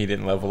 huh? He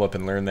didn't level up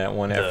and learn that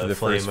one after the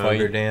first flame fight.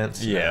 ogre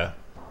dance. Yeah.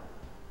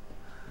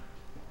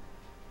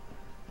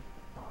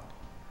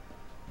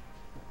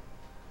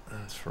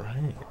 That's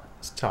right. I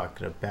was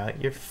talking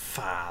about your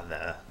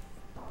father.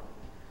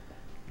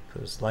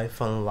 Put his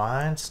life on the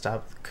line,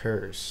 stop the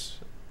curse.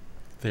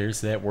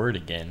 There's that word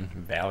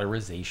again,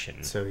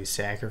 valorization. So he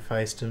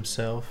sacrificed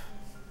himself.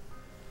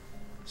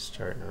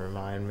 Starting to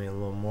remind me a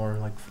little more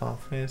like Final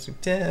Fantasy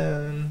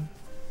X.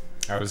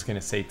 I was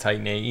gonna say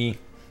Titan AE.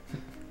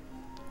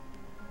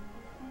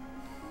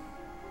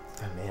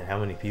 Oh man, how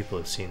many people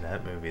have seen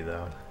that movie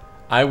though?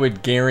 I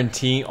would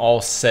guarantee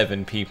all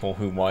 7 people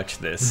who watch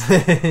this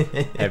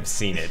have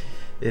seen it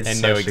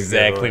and know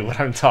exactly what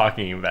I'm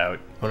talking about.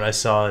 When I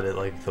saw it at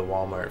like the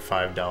Walmart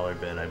 $5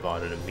 bin, I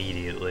bought it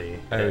immediately.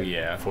 Oh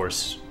yeah.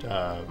 Forced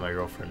my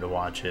girlfriend to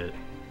watch it,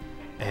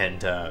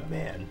 and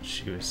man,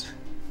 she was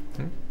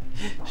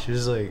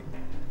like,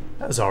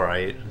 "That was all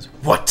right." I was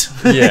like, "What?"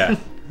 Yeah.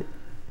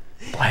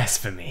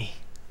 Blasphemy.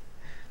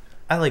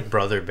 I like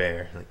Brother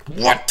Bear. Like,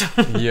 what?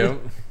 Yep.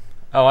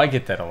 Oh, I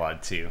get that a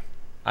lot too.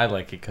 I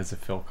like it because of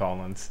Phil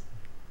Collins.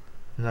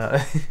 No.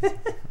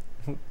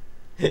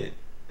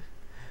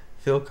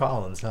 Phil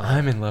Collins, huh?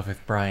 I'm in love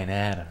with Bryan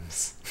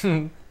Adams.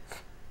 Man,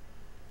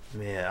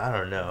 I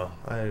don't know.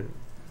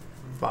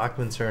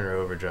 Bachman Turner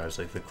Overdrive's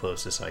like the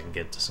closest I can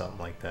get to something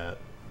like that.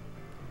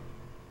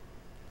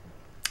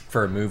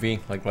 For a movie?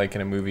 Like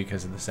liking a movie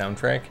because of the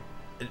soundtrack?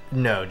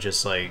 No,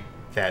 just like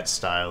that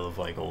style of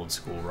like old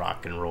school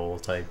rock and roll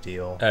type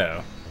deal.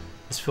 Oh.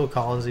 Is Phil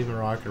Collins even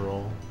rock and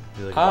roll?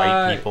 Be like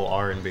white people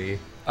R&B.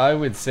 I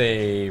would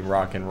say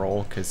rock and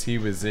roll because he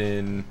was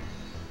in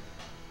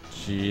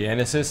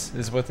Genesis,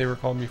 is what they were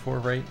called before,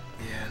 right?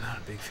 Yeah, not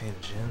a big fan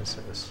of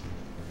Genesis.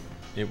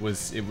 It was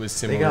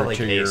similar They got, like,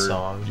 to a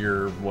song.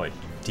 your what?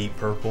 Deep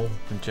Purple.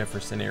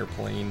 Jefferson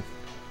Airplane.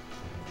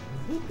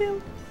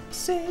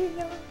 Is that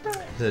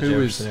Who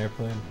Jefferson is-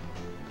 Airplane?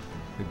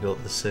 We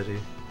built the city.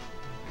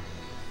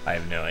 I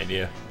have no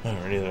idea. I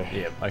don't either.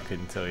 Yep, I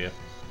couldn't tell you.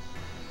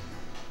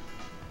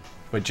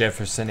 But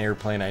Jefferson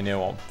Airplane, I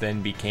know,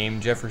 then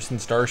became Jefferson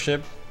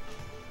Starship,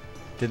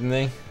 didn't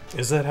they?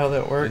 Is that how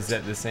that works? Is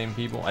that the same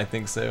people? I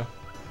think so.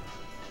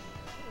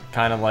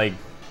 Kind of like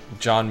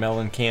John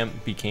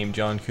Mellencamp became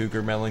John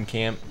Cougar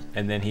Mellencamp,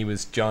 and then he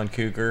was John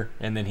Cougar,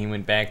 and then he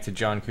went back to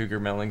John Cougar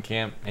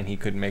Mellencamp, and he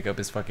couldn't make up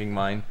his fucking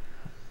mind.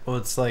 Well,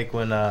 it's like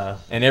when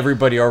And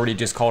everybody already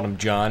just called him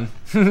John.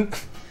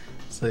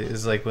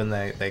 it's like when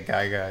that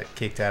guy got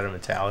kicked out of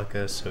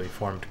Metallica, so he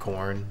formed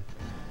Korn,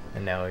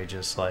 and now he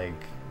just like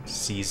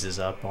seizes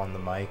up on the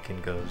mic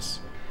and goes,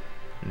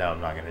 "No,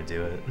 I'm not gonna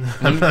do it.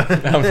 I'm not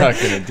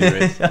gonna do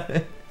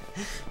it."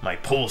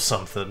 Might pull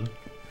something.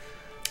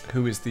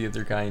 Who is the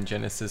other guy in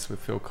Genesis with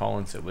Phil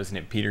Collins? It wasn't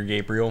it Peter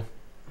Gabriel?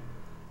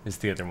 Is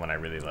the other one I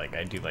really like.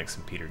 I do like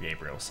some Peter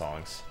Gabriel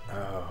songs.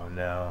 Oh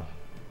no,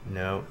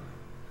 no,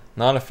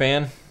 Not a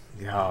fan?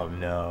 oh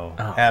no,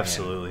 Oh,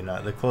 absolutely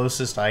not. The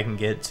closest I can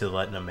get to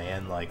letting a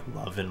man like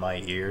love in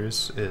my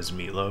ears is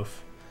Meatloaf.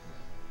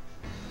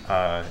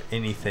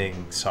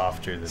 Anything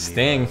softer than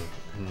Sting.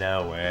 Meatloaf.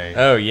 No way.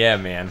 Oh yeah,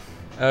 man.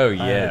 Oh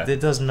yeah. It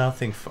does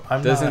nothing.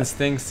 Doesn't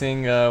Sting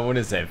sing? What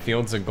is that?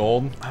 Fields of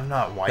Gold. I'm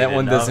not white That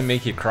one enough. doesn't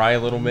make you cry a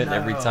little bit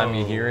every time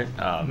you hear it.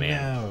 Oh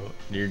man, No.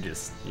 you're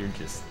just.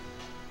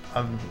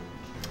 I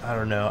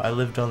don't know. I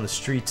lived on the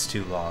streets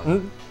too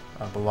long.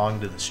 I belong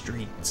to the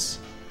streets,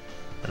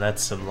 and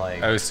that's some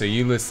like. Oh, so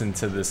you listen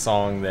to the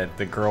song that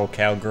the girl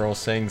cowgirl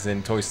sings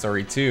in Toy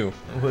Story 2?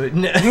 What?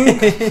 No.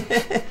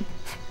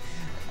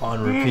 On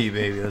repeat,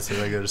 baby. That's what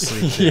I go to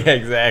sleep to. Yeah,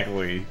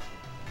 exactly.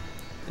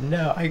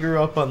 No, I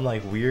grew up on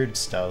like weird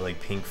stuff like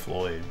Pink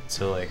Floyd,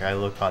 so like I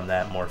look on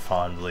that more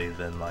fondly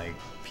than like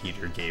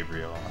Peter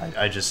Gabriel.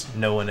 I just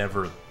no one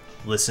ever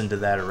listened to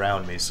that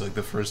around me. So like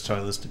the first time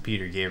I listened to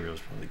Peter Gabriel was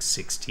probably like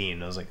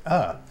 16. I was like,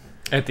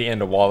 At the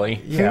end of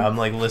Wall-E. yeah, I'm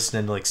like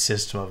listening to like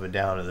System of a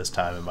Down at this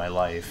time in my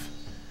life,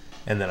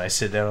 and then I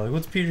sit down like,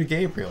 what's Peter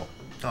Gabriel?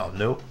 Oh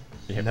nope.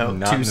 Yep, Nope.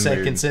 not in 2 the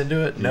seconds mood.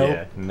 into it, nope.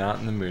 Yeah, not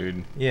in the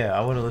mood. Yeah,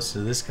 I want to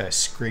listen to this guy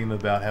scream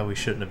about how we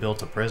shouldn't have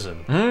built a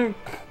prison.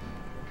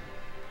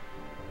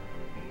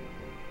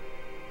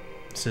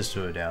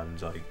 System of a Down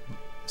like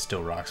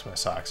still rocks my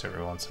socks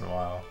every once in a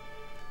while.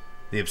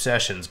 The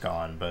obsession's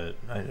gone, but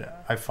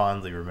I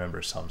fondly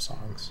remember some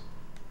songs.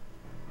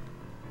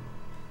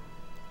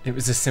 It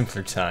was a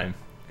simpler time.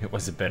 It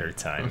was a better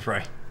time.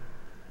 Right.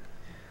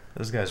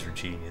 Those guys were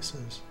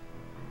geniuses.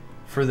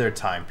 For their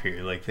time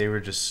period, like they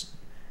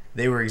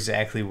were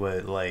exactly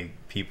what like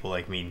people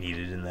like me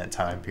needed in that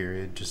time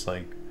period. Just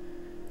like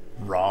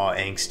raw,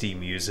 angsty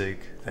music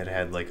that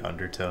had like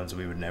undertones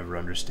we would never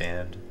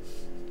understand.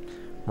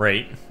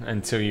 Right,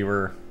 until you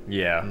were,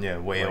 Way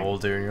like,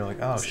 older, and you're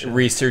like, oh shit.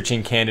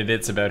 researching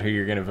candidates about who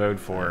you're going to vote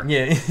for.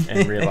 Yeah.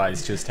 And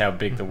realize just how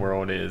big the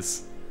world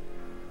is.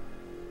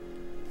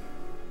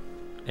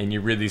 And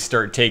you really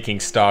start taking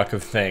stock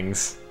of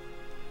things.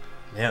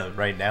 Yeah,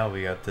 right now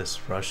we got this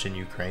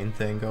Russian-Ukraine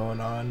thing going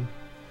on.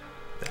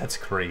 That's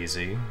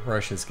crazy.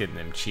 Russia's getting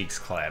them cheeks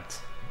clapped.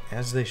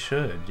 As they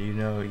should. You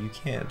know, you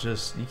can't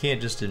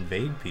just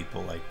invade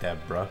people like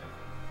that, bruh.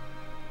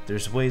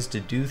 There's ways to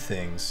do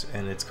things,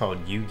 and it's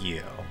called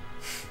Yu-Gi-Oh!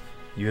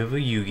 You have a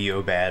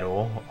Yu-Gi-Oh!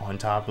 Battle on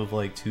top of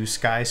like 2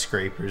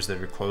 skyscrapers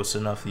that are close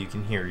enough that you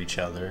can hear each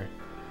other,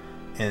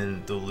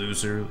 and the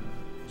loser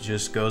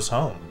just goes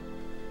home.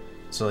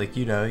 So like,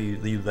 you know,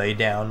 you lay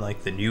down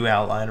like the new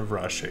outline of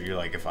Russia. You're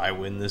like, if I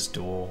win this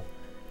duel,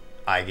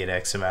 I get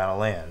X amount of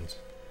land.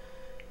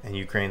 And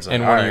Ukraine's like,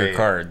 And one of "Alright, your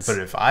cards. But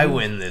if I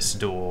win this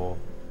duel,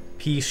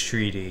 peace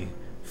treaty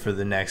for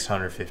the next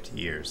 150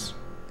 years.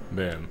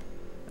 Boom.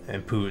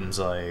 And Putin's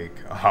like,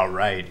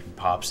 alright. He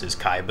pops his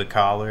Kaiba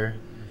collar,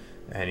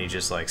 and he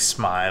just like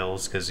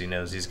smiles because he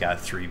knows he's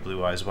got 3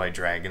 blue eyes white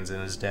dragons in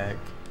his deck.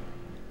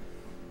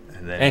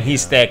 And he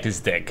stacked his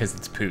deck because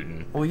it's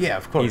Putin. Well, yeah,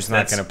 of course. He's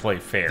not going to play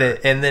fair.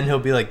 And then he'll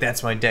be like,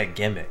 that's my deck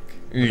gimmick.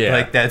 Yeah.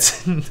 Like,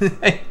 that's...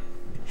 and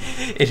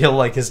he'll,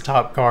 like, his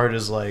top card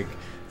is, like,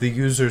 the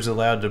user's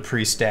allowed to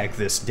pre-stack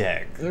this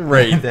deck.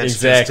 Right, That's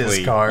exactly. just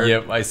his card.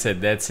 Yep, I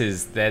said that's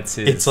his...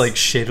 It's, like,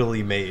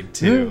 shittily made,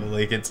 too.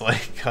 Like, it's,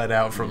 like, cut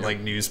out from, like,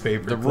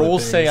 newspaper The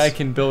rules say clippings. I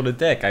can build a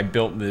deck. I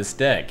built this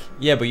deck.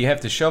 Yeah, but you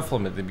have to shuffle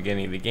them at the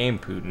beginning of the game,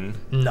 Putin.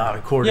 Not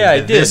according Yeah, to I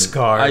did. this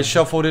card. I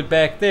shuffled it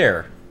back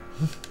there.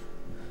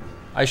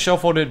 I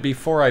shuffled it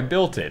before I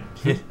built it.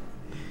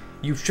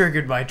 You've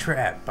triggered my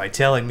trap by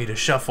telling me to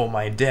shuffle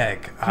my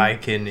deck. I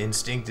can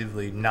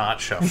instinctively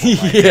not shuffle my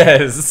deck.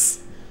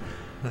 Yes.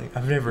 Like,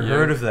 I've never Yeah.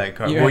 heard of that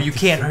card. Yeah. Well, you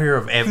can't hear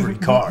of every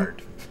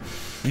card.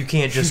 You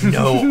can't just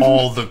know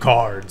all the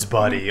cards,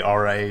 buddy,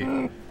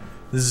 alright?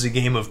 This is a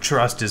game of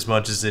trust as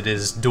much as it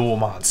is duel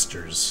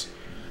monsters.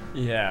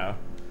 Yeah.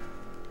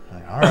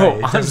 Like, alright,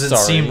 it doesn't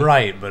seem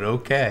right, but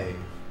okay.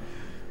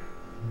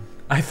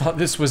 I thought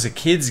this was a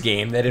kid's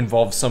game that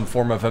involved some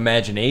form of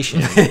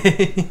imagination.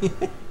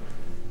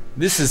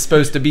 This is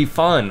supposed to be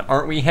fun.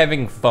 Aren't we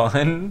having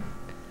fun?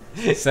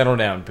 Settle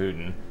down,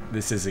 Putin.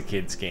 This is a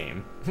kid's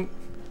game.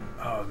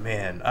 Oh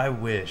man, I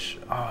wish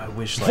like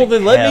well,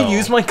 then let me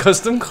use my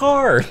custom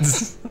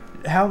cards.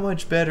 How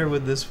much better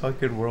would this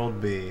fucking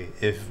world be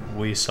if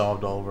we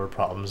solved all of our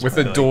problems with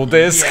a dual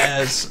disc?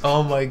 Yes.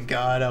 Oh my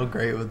god, how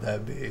great would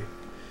that be?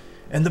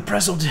 And the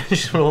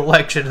presidential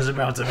election is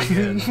about to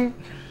begin.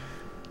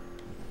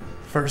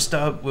 First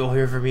up, we'll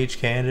hear from each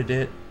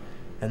candidate,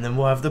 and then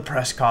we'll have the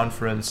press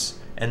conference,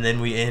 and then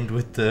we end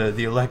with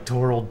the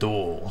electoral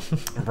duel.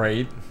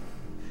 Right.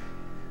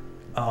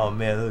 Oh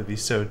man, that would be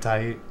so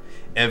tight.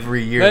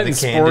 Every year that the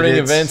sporting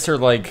events are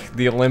like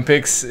the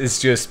Olympics is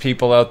just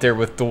people out there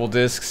with dual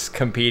discs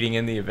competing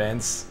in the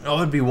events. Oh,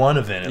 it'd be one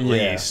event at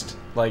least.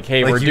 Like,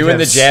 hey, we're doing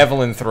the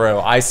javelin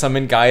throw. I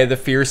summon Gaia the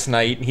Fierce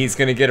Knight. He's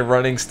gonna get a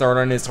running start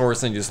on his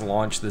horse and just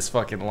launch this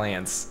fucking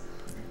lance.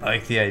 I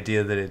like the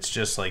idea that it's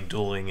just like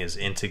dueling is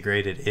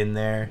integrated in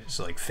there.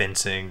 So like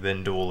fencing,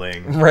 then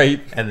dueling.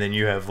 Right. And then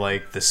you have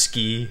like the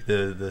ski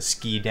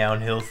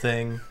downhill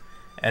thing.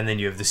 And then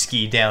you have the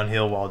ski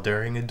downhill while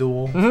during a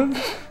duel. Mm-hmm.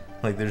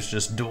 Like there's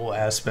just dual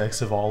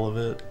aspects of all of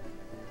it.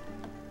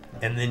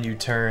 And then you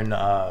turn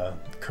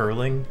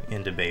curling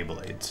into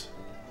Beyblades.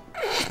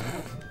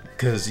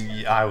 Because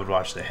I would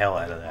watch the hell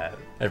out of that.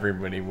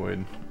 Everybody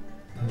would.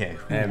 Yeah,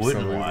 who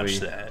wouldn't watch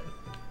that?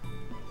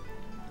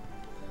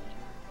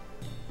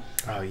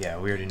 Oh yeah,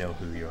 we already know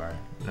who you are.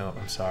 No,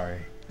 I'm sorry.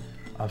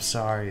 I'm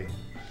sorry.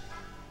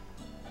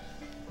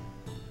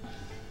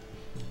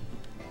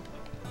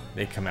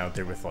 They come out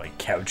there with like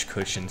couch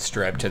cushions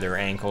strapped to their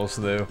ankles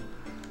though.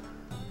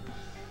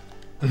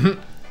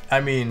 I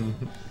mean,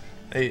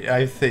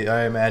 I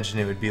imagine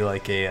it would be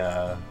like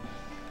a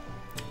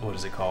what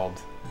is it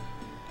called?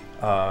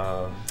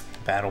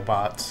 Battle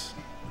bots.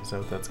 Is that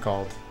what that's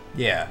called?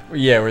 Yeah.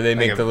 Yeah, where they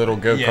make the little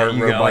go-kart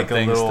robot like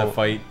things to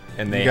fight,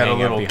 and they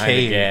hang out behind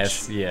the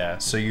gas. Yeah.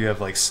 So you have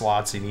like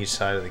slots in each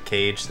side of the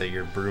cage that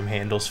your broom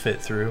handles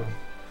fit through,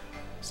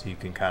 so you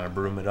can kind of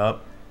broom it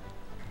up.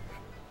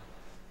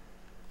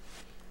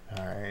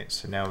 All right,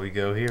 so now we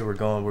go here. We're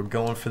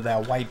going for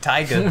that white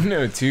tiger.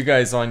 No, two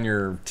guys on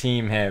your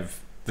team have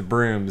the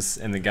brooms,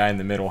 and the guy in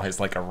the middle has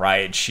like a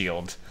riot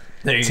shield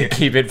to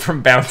keep it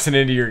from bouncing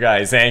into your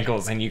guy's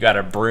ankles, and you got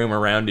a broom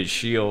around his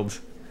shield.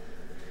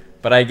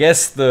 But I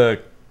guess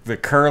the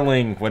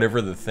curling,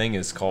 whatever the thing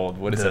is called,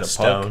 what is it? A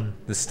stone.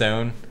 Puck? The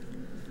stone.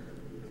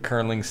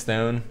 Curling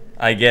stone.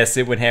 I guess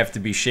it would have to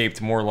be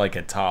shaped more like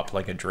a top,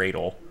 like a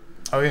dreidel.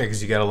 Oh yeah,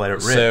 because you gotta let it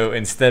rip. So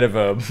instead of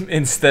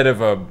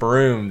a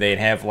broom, they'd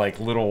have like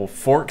little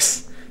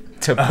forks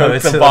to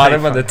poke the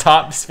bottom of the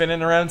top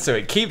spinning around, so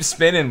it keeps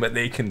spinning, but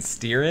they can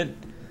steer it.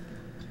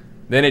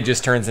 Then it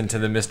just turns into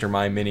the Mr.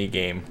 Mime mini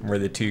game, where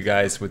the two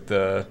guys with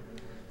the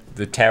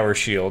tower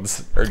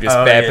shields are just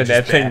bapping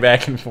that thing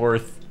back and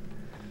forth.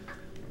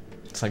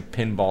 It's like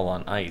pinball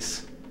on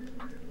ice.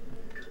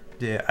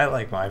 Yeah, I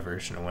like my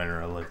version of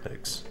Winter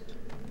Olympics.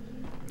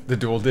 The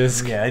dual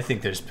disc? Yeah, I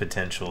think there's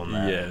potential in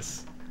that.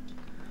 Yes.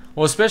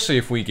 Well, especially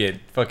if we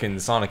get fucking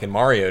Sonic and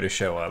Mario to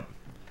show up.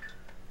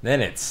 Then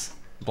it's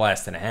a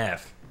blast and a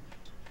half.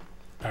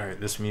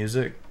 Alright, this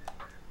music.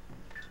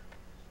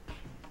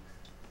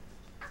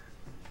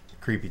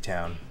 Creepy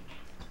Town.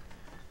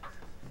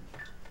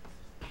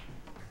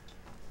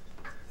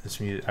 This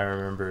music, I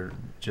remember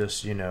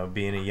just, you know,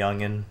 being a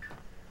youngin',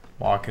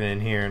 walking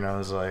in here, and I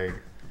was like,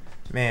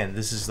 man,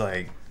 this is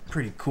like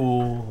pretty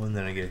cool. And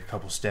then I get a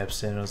couple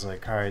steps in, and I was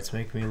like, alright, it's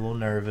making me a little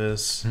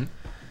nervous. Mm-hmm.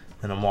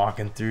 And I'm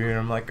walking through, and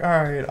I'm like,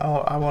 alright,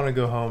 I want to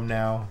go home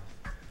now.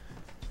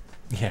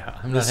 Yeah,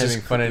 I'm not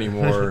having fun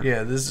anymore.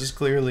 Yeah, this is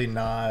clearly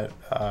not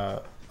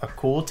a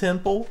cool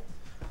temple.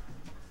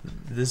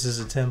 This is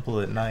a temple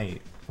at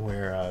night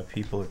where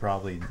people are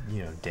probably,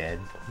 you know, dead.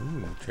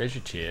 Ooh, treasure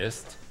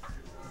chest.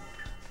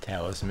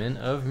 Talisman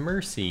of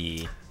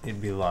Mercy.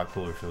 It'd be a lot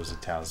cooler if it was a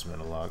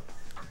Talisman of Luck.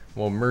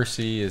 Well,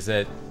 Mercy, is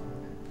that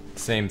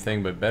same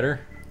thing but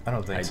better? I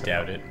don't think so. I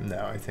doubt it.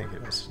 No, I think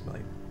it was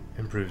like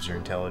improves your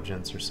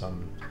intelligence or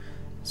some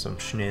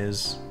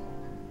schniz.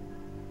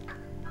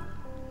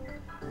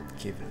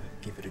 Give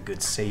it a good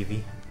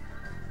savey.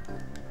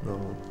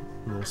 Little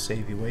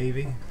savey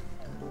wavy.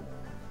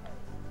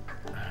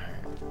 Alright.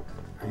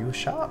 Are you a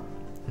shop?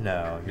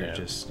 No, you're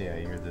just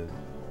you're the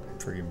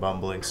freaking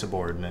bumbling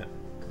subordinate.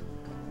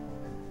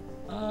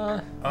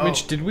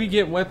 Which, did we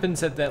get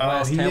weapons at that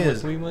last town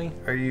with Weemly?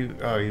 Are you?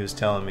 Oh, he was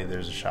telling me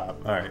there's a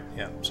shop. Alright,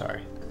 yeah,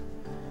 sorry.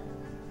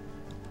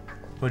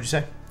 What'd you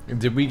say?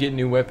 Did we get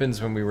new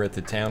weapons when we were at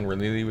the town where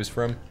Lily was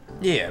from?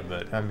 Yeah,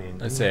 but I mean,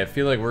 I'd say I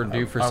feel like we're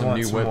due for some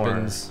new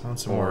weapons. I want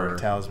some more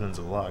Talismans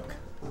of Luck.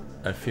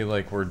 I feel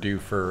like we're due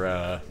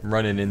for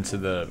running into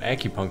the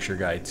acupuncture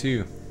guy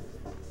too.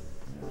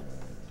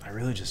 I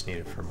really just need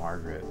it for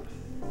Margaret.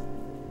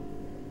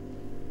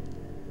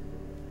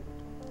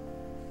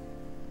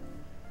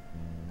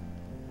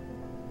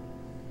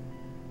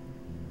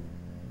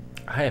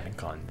 I haven't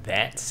gone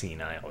that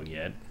senile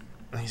yet.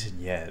 He said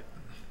yet.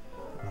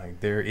 Like,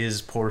 there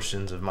is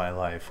portions of my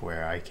life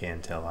where I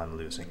can tell I'm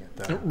losing it,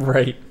 though.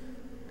 Right.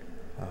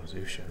 Oh,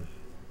 Zhuzhen.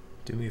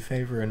 Do me a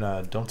favor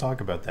and don't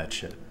talk about that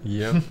shit.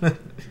 Yep.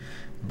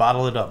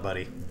 Bottle it up,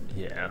 buddy.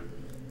 Yeah.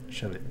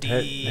 Shove it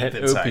deep That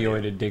inside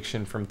opioid you.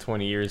 addiction from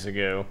 20 years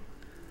ago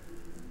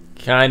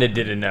kind of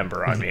did a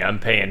number on me. I'm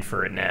paying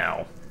for it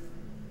now.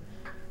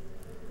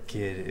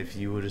 Kid, if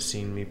you would have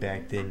seen me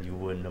back then, you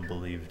wouldn't have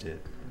believed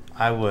it.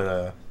 I would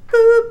have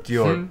booped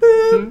your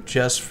boop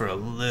just for a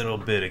little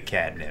bit of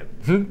catnip.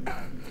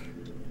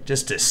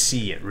 Just to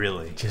see it,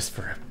 really. Just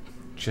for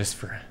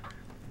a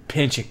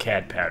pinch of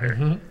cat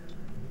powder.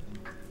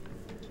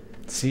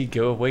 See,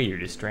 go away. You're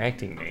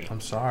distracting me.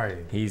 I'm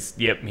sorry. He's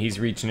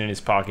reaching in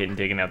his pocket and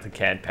digging out the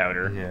cat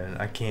powder. Yeah,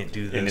 I can't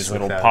do this In his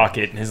little without-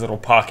 pocket, his little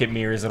pocket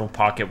mirror, his little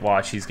pocket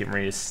watch. He's getting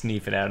ready to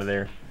sneak it out of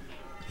there.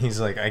 He's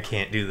like, I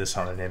can't do this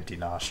on an empty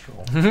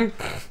nostril.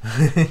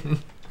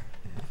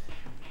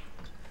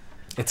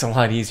 It's a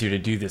lot easier to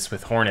do this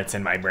with hornets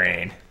in my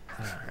brain.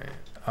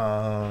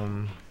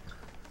 Alright.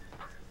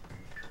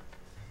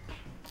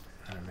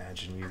 I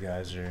imagine you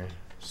guys are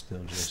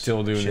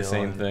still doing the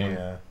same chilling. thing.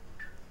 Yeah.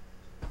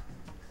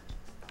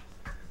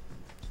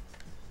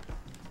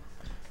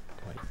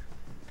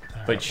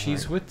 But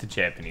she's with the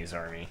Japanese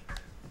army.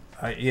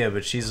 Yeah,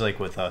 but she's like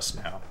with us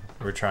now.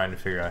 We're trying to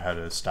figure out how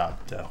to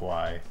stop the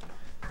Hawaii.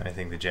 I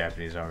think the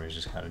Japanese army is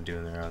just kind of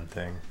doing their own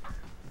thing.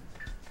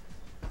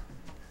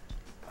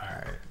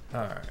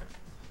 Alright.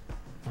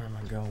 Where am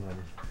I going?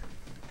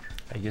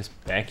 I guess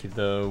back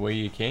the way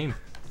you came.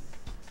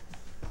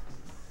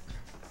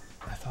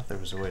 I thought there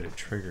was a way to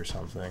trigger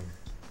something.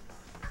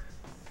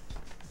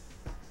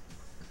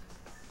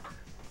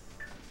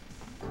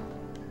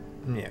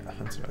 Yeah,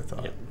 that's what I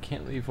thought. Yep,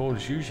 can't leave old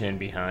Zhuzhen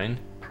behind.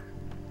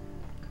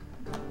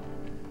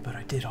 But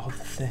I did all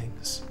the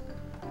things.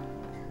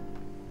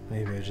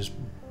 Maybe I just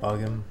bug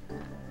him.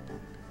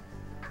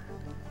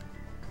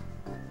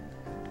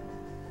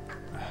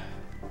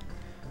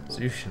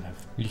 Zhuzhen,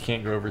 You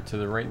can't go over to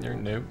the right there?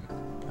 Nope.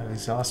 I've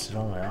exhausted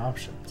all my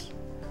options.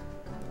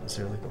 Is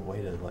there like a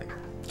way to like...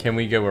 Can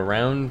we go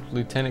around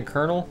Lieutenant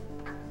Colonel?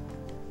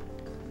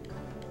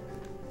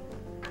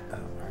 Oh,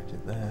 I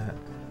did that.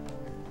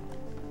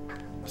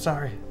 I'm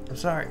sorry. I'm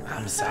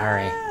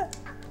sorry.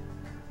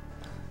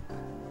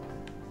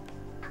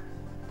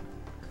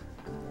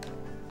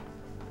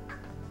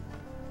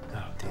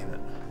 Oh, damn it.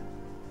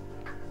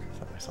 I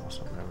thought I saw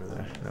something over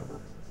there.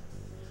 Nope.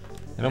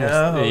 It almost,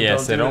 No,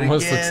 yes, don't it do it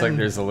almost looks like again.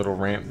 there's a little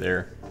ramp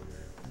there.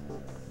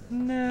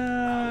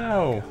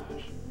 No.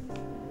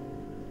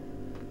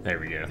 There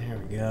we go. There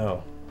we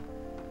go.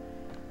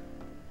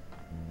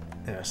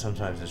 Yeah,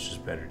 sometimes it's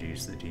just better to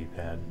use the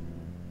D-pad.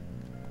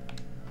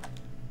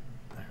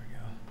 There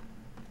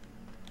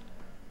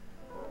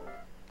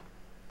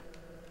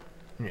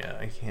we go. Yeah,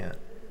 I can't.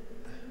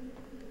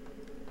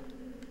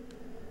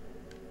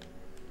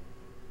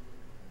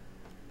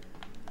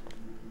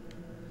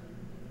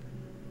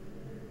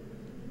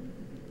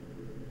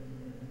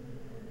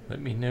 Let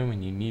me know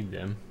when you need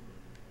them.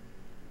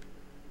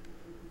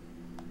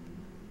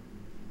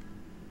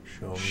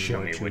 Show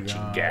me what you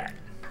got.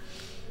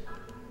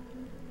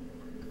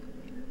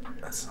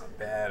 That's not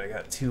bad. I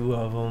got 2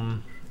 of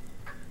them.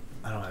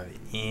 I don't have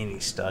any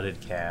studded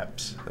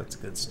caps. That's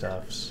good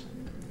stuffs.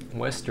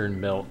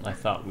 Western belt, I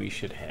thought we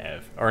should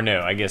have. Or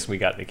no, I guess we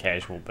got the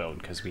casual belt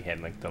because we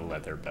had like the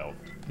leather belt.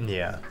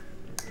 Yeah.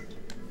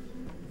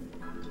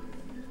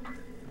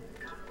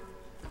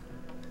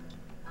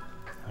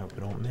 I hope I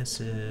don't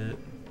miss it.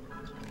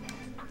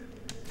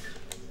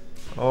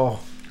 Oh,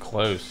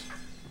 Close.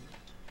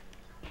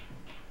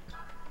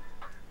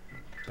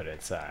 But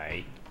it's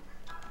aight.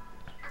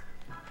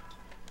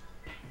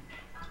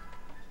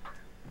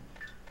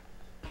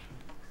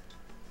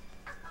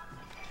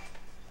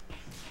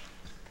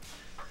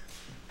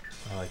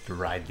 I like to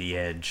ride the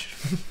edge.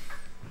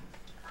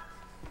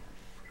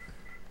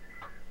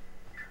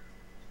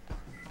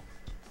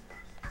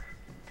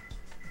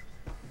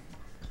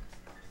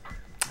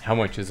 How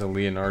much is a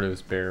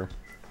Leonardo's bear?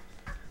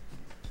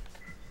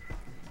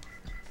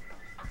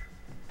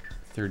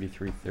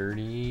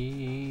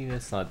 33.30.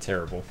 That's not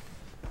terrible.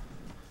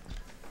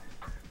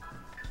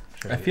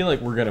 I feel like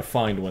we're gonna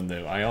find one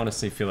though. I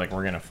honestly feel like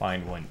we're gonna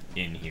find one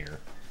in here,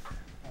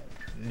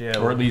 Yeah,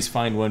 or at least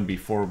find one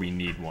before we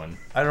need one.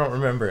 I don't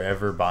remember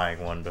ever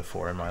buying one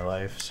before in my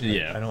life, so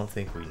Yeah. I don't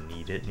think we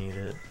need it.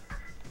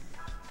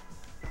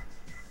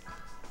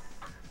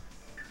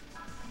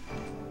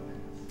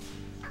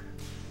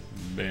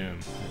 Boom. There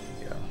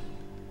we go.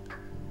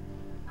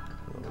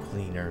 A little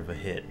cleaner of a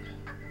hit.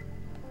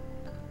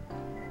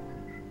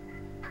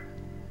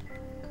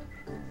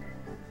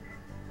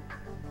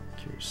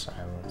 Cure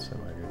silence. I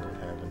might be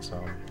worth having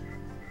some.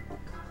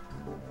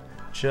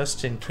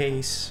 Just in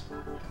case.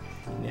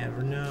 You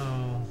never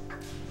know.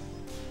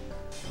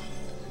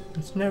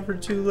 It's never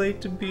too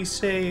late to be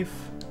safe.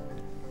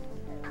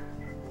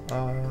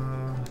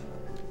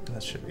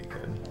 That should be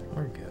good.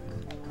 We're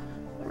good.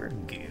 We're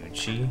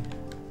Gucci.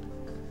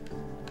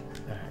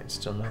 Alright,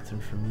 Still nothing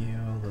from you.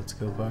 Let's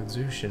go bug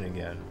Zhuzhen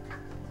again.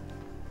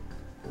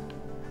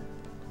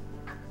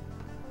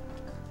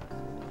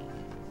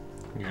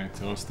 You're gonna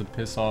tell us to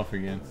piss off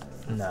again.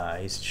 Nah,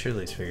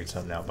 surely he's figured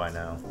something out by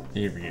now.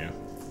 Here we go.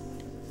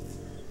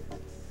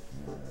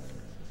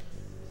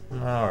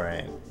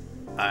 Alright.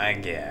 I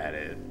get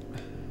it.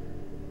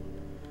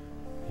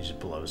 He just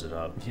blows it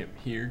up. Yep,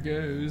 here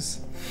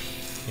goes.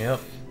 Yep,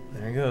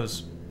 there he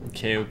goes.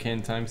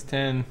 Kaioken times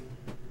 10.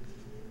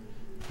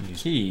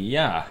 Key,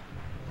 yeah.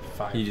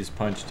 He just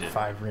punched it.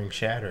 5 ring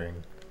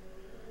shattering.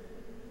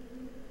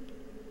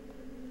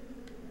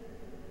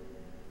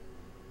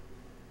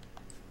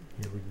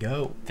 Here we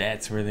go.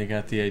 That's where they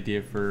got the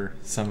idea for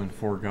summon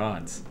 4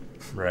 gods.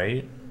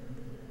 Right?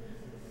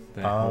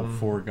 That whole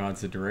 4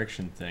 gods of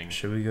direction thing.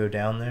 Should we go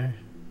down there?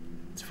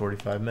 It's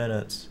 45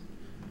 minutes.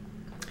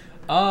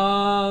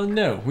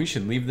 No. We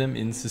should leave them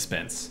in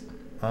suspense.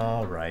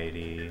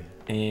 Alrighty.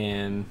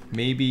 And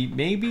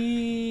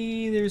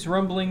maybe there's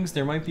rumblings.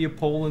 There might be a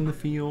poll in the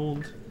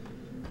field.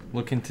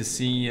 Looking to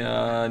see,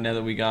 now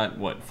that we got,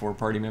 what, 4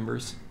 party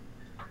members?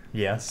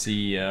 Yeah.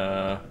 See,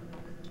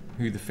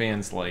 who the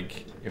fans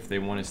like. If they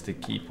want us to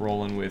keep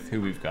rolling with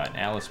who we've got.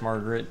 Alice,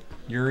 Margaret,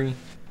 Yuri.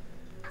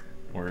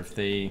 Or if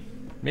they...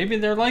 Maybe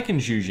they're liking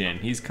Zhuzhen.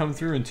 He's come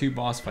through in 2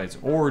 boss fights.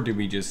 Or do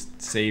we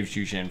just save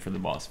Zhuzhen for the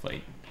boss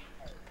fight?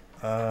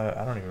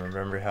 I don't even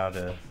remember how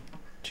to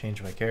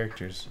change my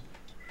characters.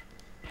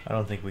 I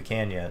don't think we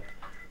can yet.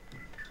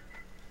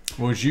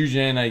 Well,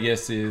 Zhuzhen, I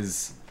guess,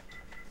 is...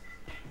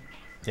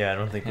 Yeah, I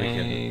don't think we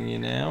can.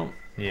 Hanging out.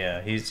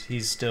 Yeah,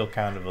 he's still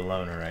kind of a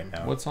loner right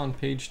now. What's on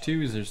page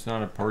 2? Is there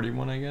not a party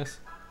one, I guess?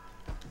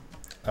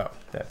 Oh,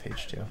 that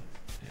page 2. Yeah,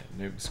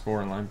 no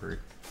score in library.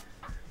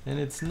 And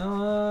it's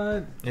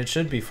not... It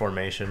should be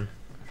formation.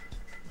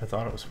 I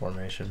thought it was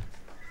formation.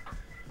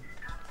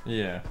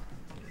 Yeah.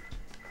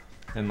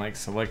 And like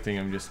selecting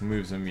them just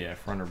moves them, yeah,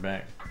 front or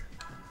back.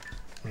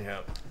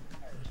 Yep.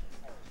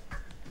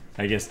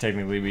 I guess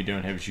technically we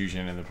don't have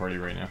Zhuzhen in the party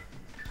right now.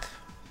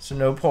 So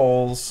no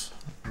polls.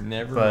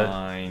 Never but,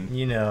 mind.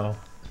 You know,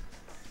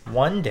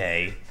 one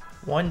day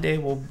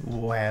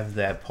we'll have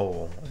that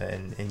poll,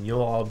 and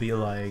you'll all be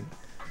like,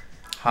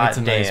 "Hot That's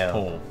a damn, nice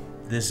poll.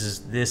 This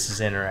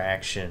is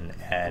interaction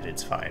at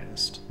its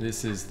finest."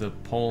 This is the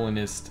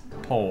pollingest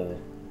poll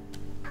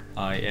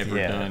I ever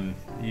done.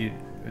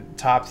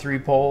 Top 3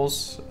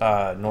 polls: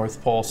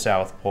 North Pole,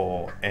 South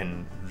Pole,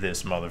 and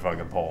this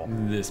motherfucking poll.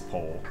 This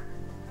poll.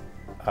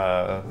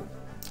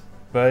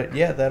 But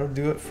yeah, that'll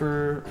do it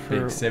for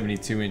Big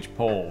 72-inch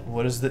poll.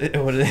 what is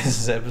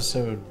this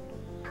episode?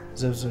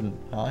 Is episode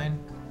 9?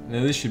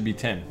 No, this should be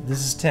 10. This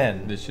is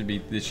 10. This should be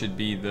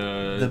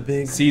the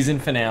big season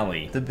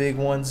finale. The big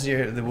ones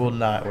here. We're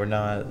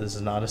not. This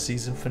is not a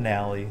season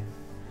finale.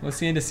 What's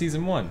the end of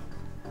season 1?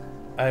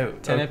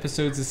 10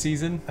 episodes a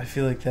season. I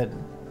feel like that.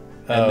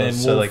 And then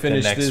so we'll like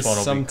finish the next this one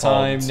will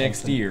sometime be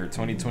next year,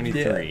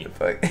 2023.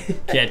 Yeah,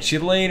 Catch you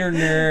later,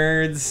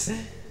 nerds.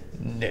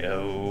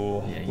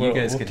 No. Yeah, you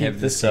guys could have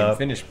this game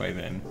finished by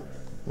then.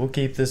 We'll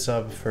keep this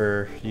up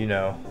for,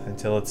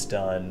 until it's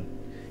done.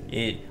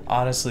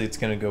 Honestly, it's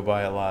gonna go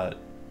by a lot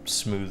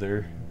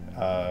smoother.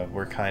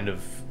 We're kind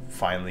of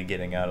finally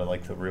getting out of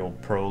like the real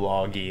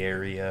prologue-y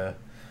area,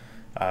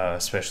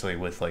 especially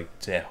with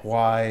like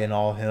Hawaii and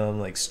all him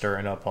like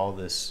stirring up all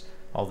this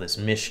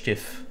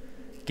mischief,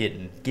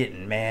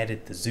 getting mad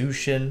at the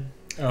Zhuzhen.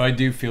 Oh, I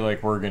do feel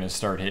like we're gonna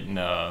start hitting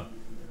a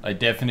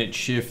definite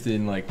shift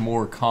in like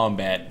more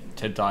combat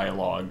to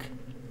dialogue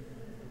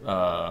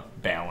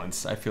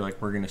balance. I feel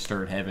like we're gonna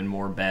start having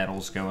more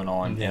battles going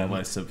on and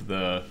less of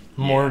the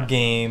more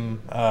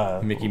game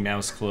Mickey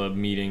Mouse Club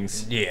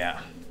meetings. Yeah,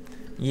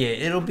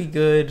 it'll be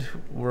good.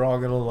 We're all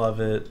gonna love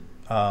it.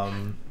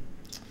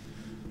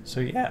 So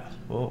yeah,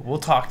 we'll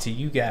talk to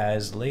you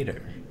guys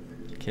later.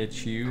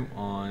 Catch you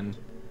on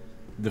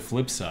the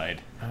flip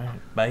side. All right,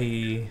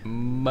 bye.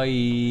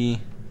 Bye.